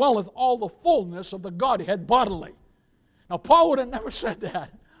him dwelleth all the fullness of the Godhead bodily. Now Paul would have never said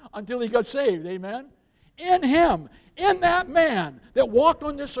that until he got saved, amen? In him, in that man that walked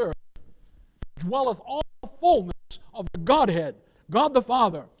on this earth, dwelleth all the fullness of the Godhead, God the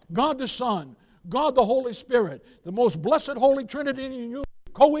Father, God the Son, God the Holy Spirit, the most blessed Holy Trinity in unity,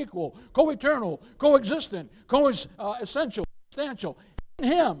 co-equal, co-eternal, co-existent, co-essential, substantial. In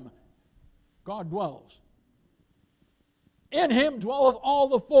him, God dwells. In him dwelleth all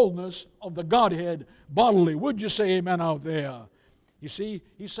the fullness of the Godhead bodily. Would you say amen out there? You see,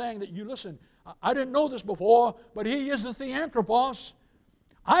 he's saying that you listen, I didn't know this before, but he is the Theanthropos.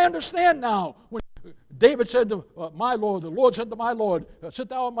 I understand now. When David said to my Lord, the Lord said to my Lord, sit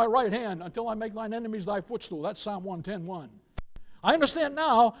thou at my right hand until I make thine enemies thy footstool. That's Psalm 110:1. I understand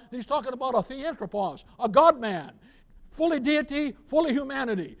now that he's talking about a Theanthropos, a God-man, fully deity, fully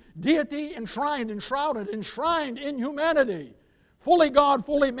humanity. Deity enshrined, enshrouded, enshrined in humanity. Fully God,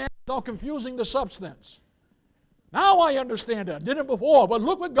 fully man, without confusing the substance. Now I understand it. I didn't before, but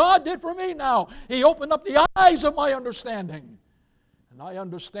look what God did for me now. He opened up the eyes of my understanding. And I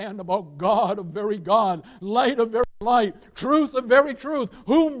understand about God of very God, light of very light, truth of very truth,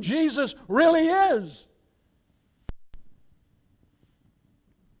 whom Jesus really is.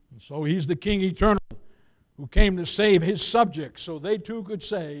 And so he's the King eternal who came to save his subjects so they too could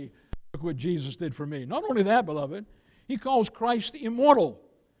say, look what Jesus did for me. Not only that, beloved, he calls Christ immortal.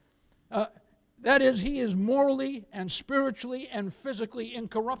 That is, he is morally and spiritually and physically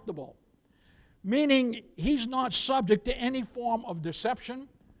incorruptible, meaning he's not subject to any form of deception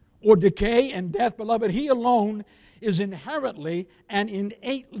or decay and death, beloved. He alone is inherently and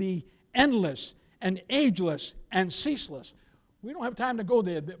innately endless and ageless and ceaseless. We don't have time to go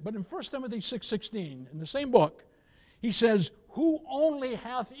there, but in 1 Timothy 6:16, in the same book, he says, who only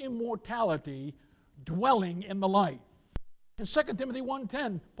hath immortality dwelling in the light. In 2 Timothy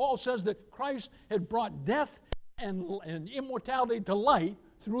 1:10, Paul says that Christ had brought death and immortality to light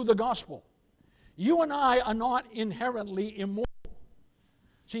through the gospel. You and I are not inherently immortal.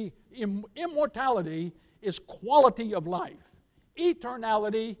 See, immortality is quality of life.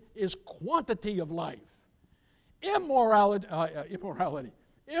 Eternality is quantity of life. Immortality,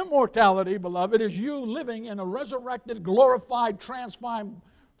 beloved, is you living in a resurrected, glorified, transformed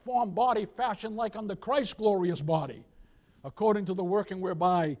body fashioned like unto Christ's glorious body, according to the working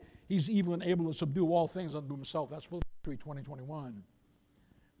whereby he's even able to subdue all things unto himself. That's Philippians 3:20-21.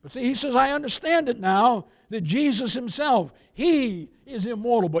 But see, he says, I understand it now that Jesus himself, he is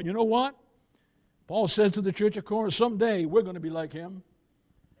immortal. But you know what? Paul says to the church of Corinth, someday we're going to be like him.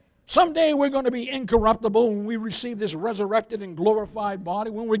 Someday we're going to be incorruptible when we receive this resurrected and glorified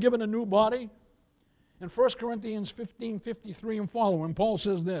body, when we're given a new body. In 1 Corinthians 15:53 and following, Paul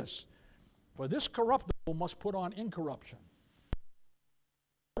says this, for this corruptible must put on incorruption.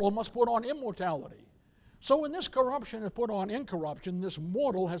 Must put on immortality. So when this corruption is put on incorruption, this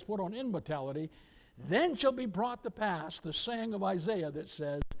mortal has put on immortality, then shall be brought to pass the saying of Isaiah that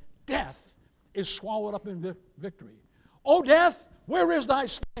says, death is swallowed up in victory. O death, where is thy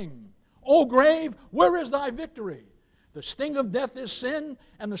sting? O grave, where is thy victory? The sting of death is sin,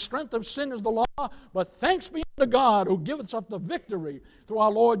 and the strength of sin is the law. But thanks be to God who giveth us the victory through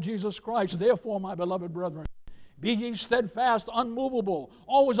our Lord Jesus Christ. Therefore, my beloved brethren, be ye steadfast, unmovable,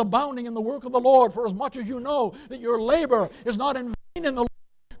 always abounding in the work of the Lord, for as much as you know that your labor is not in vain in the Lord.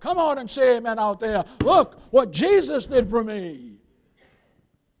 Come on and say amen out there. Look what Jesus did for me.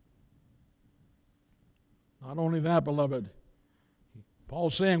 Not only that, beloved,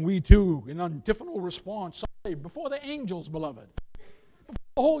 Paul's saying we too, in antiphonal response, before the angels, beloved, before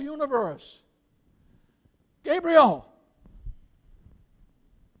the whole universe. Gabriel,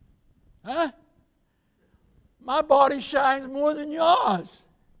 my body shines more than yours.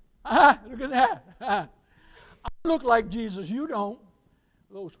 Look at that. I look like Jesus. You don't.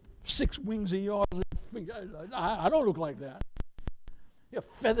 Those 6 wings of yours. I don't look like that. You have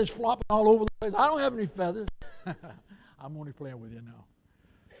feathers flopping all over the place. I don't have any feathers. I'm only playing with you now.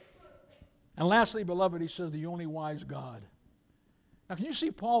 And lastly, beloved, he says the only wise God. Now, can you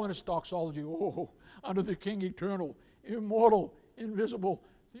see Paul in his doxology? Oh, under the King eternal, immortal, invisible,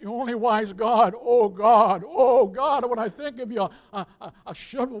 the only wise God. Oh, God, when I think of you, I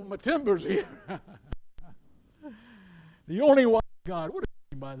shovel my timbers here. The only wise God. What do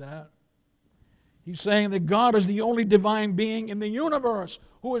you mean by that? He's saying that God is the only divine being in the universe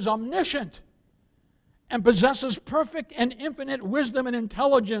who is omniscient and possesses perfect and infinite wisdom and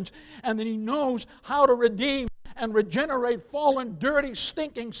intelligence, and that He knows how to redeem and regenerate fallen, dirty,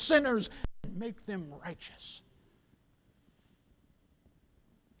 stinking sinners and make them righteous.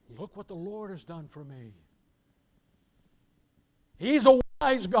 Look what the Lord has done for me. He's a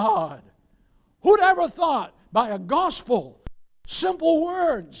wise God. Who'd ever thought by a gospel, simple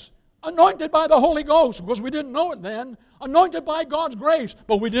words, anointed by the Holy Ghost, because we didn't know it then, anointed by God's grace,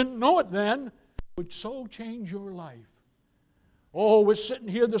 but we didn't know it then, would so change your life. Oh, we're sitting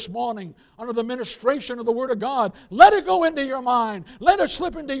here this morning under the ministration of the Word of God. Let it go into your mind. Let it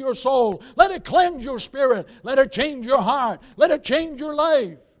slip into your soul. Let it cleanse your spirit. Let it change your heart. Let it change your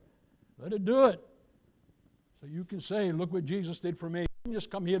life. Let it do it. So you can say, look what Jesus did for me. You didn't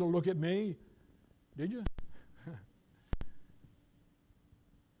just come here to look at me, did you?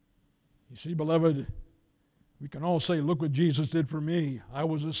 You see, beloved, we can all say, look what Jesus did for me. I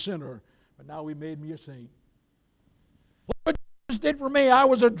was a sinner, but now He made me a saint. Look what Jesus did for me. I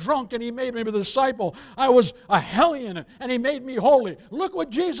was a drunk, and He made me a disciple. I was a hellion, and He made me holy. Look what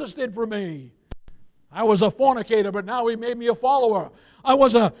Jesus did for me. I was a fornicator, but now He made me a follower. I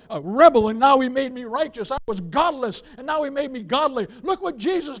was a rebel, and now He made me righteous. I was godless, and now He made me godly. Look what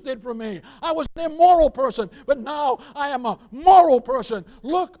Jesus did for me. I was an immoral person, but now I am a moral person.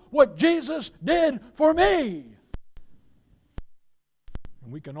 Look what Jesus did for me.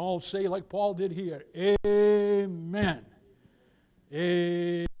 And we can all say, like Paul did here, amen.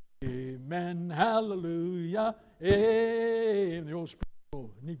 Amen. Hallelujah. Amen. The old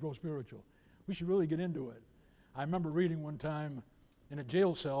spiritual, Negro spiritual. We should really get into it. I remember reading one time in a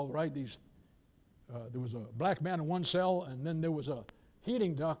jail cell, right? There was a black man in one cell, and then there was a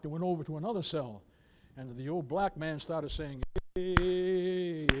heating duct that went over to another cell. And the old black man started saying,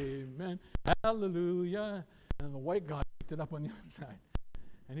 amen, hallelujah. And the white guy picked it up on the other side.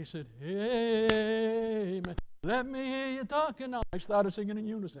 And he said, amen. Let me hear you talking now. I started singing in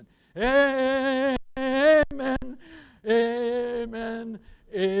unison. Amen, amen,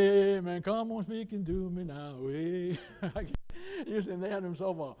 amen. Come on, speaking to me now. He was in there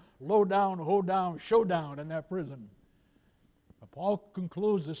himself a low down, hold down, showdown in that prison. But Paul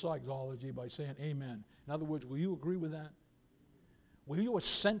concludes this exology by saying amen. In other words, will you agree with that? Will you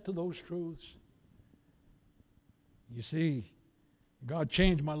assent to those truths? You see, God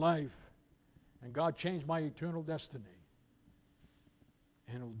changed my life, and God changed my eternal destiny.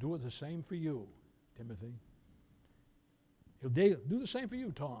 And He'll do it the same for you, Timothy. He'll do the same for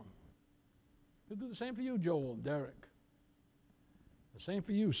you, Tom. He'll do the same for you, Joel and Derek. The same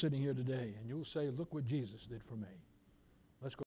for you sitting here today, and you'll say, look what Jesus did for me.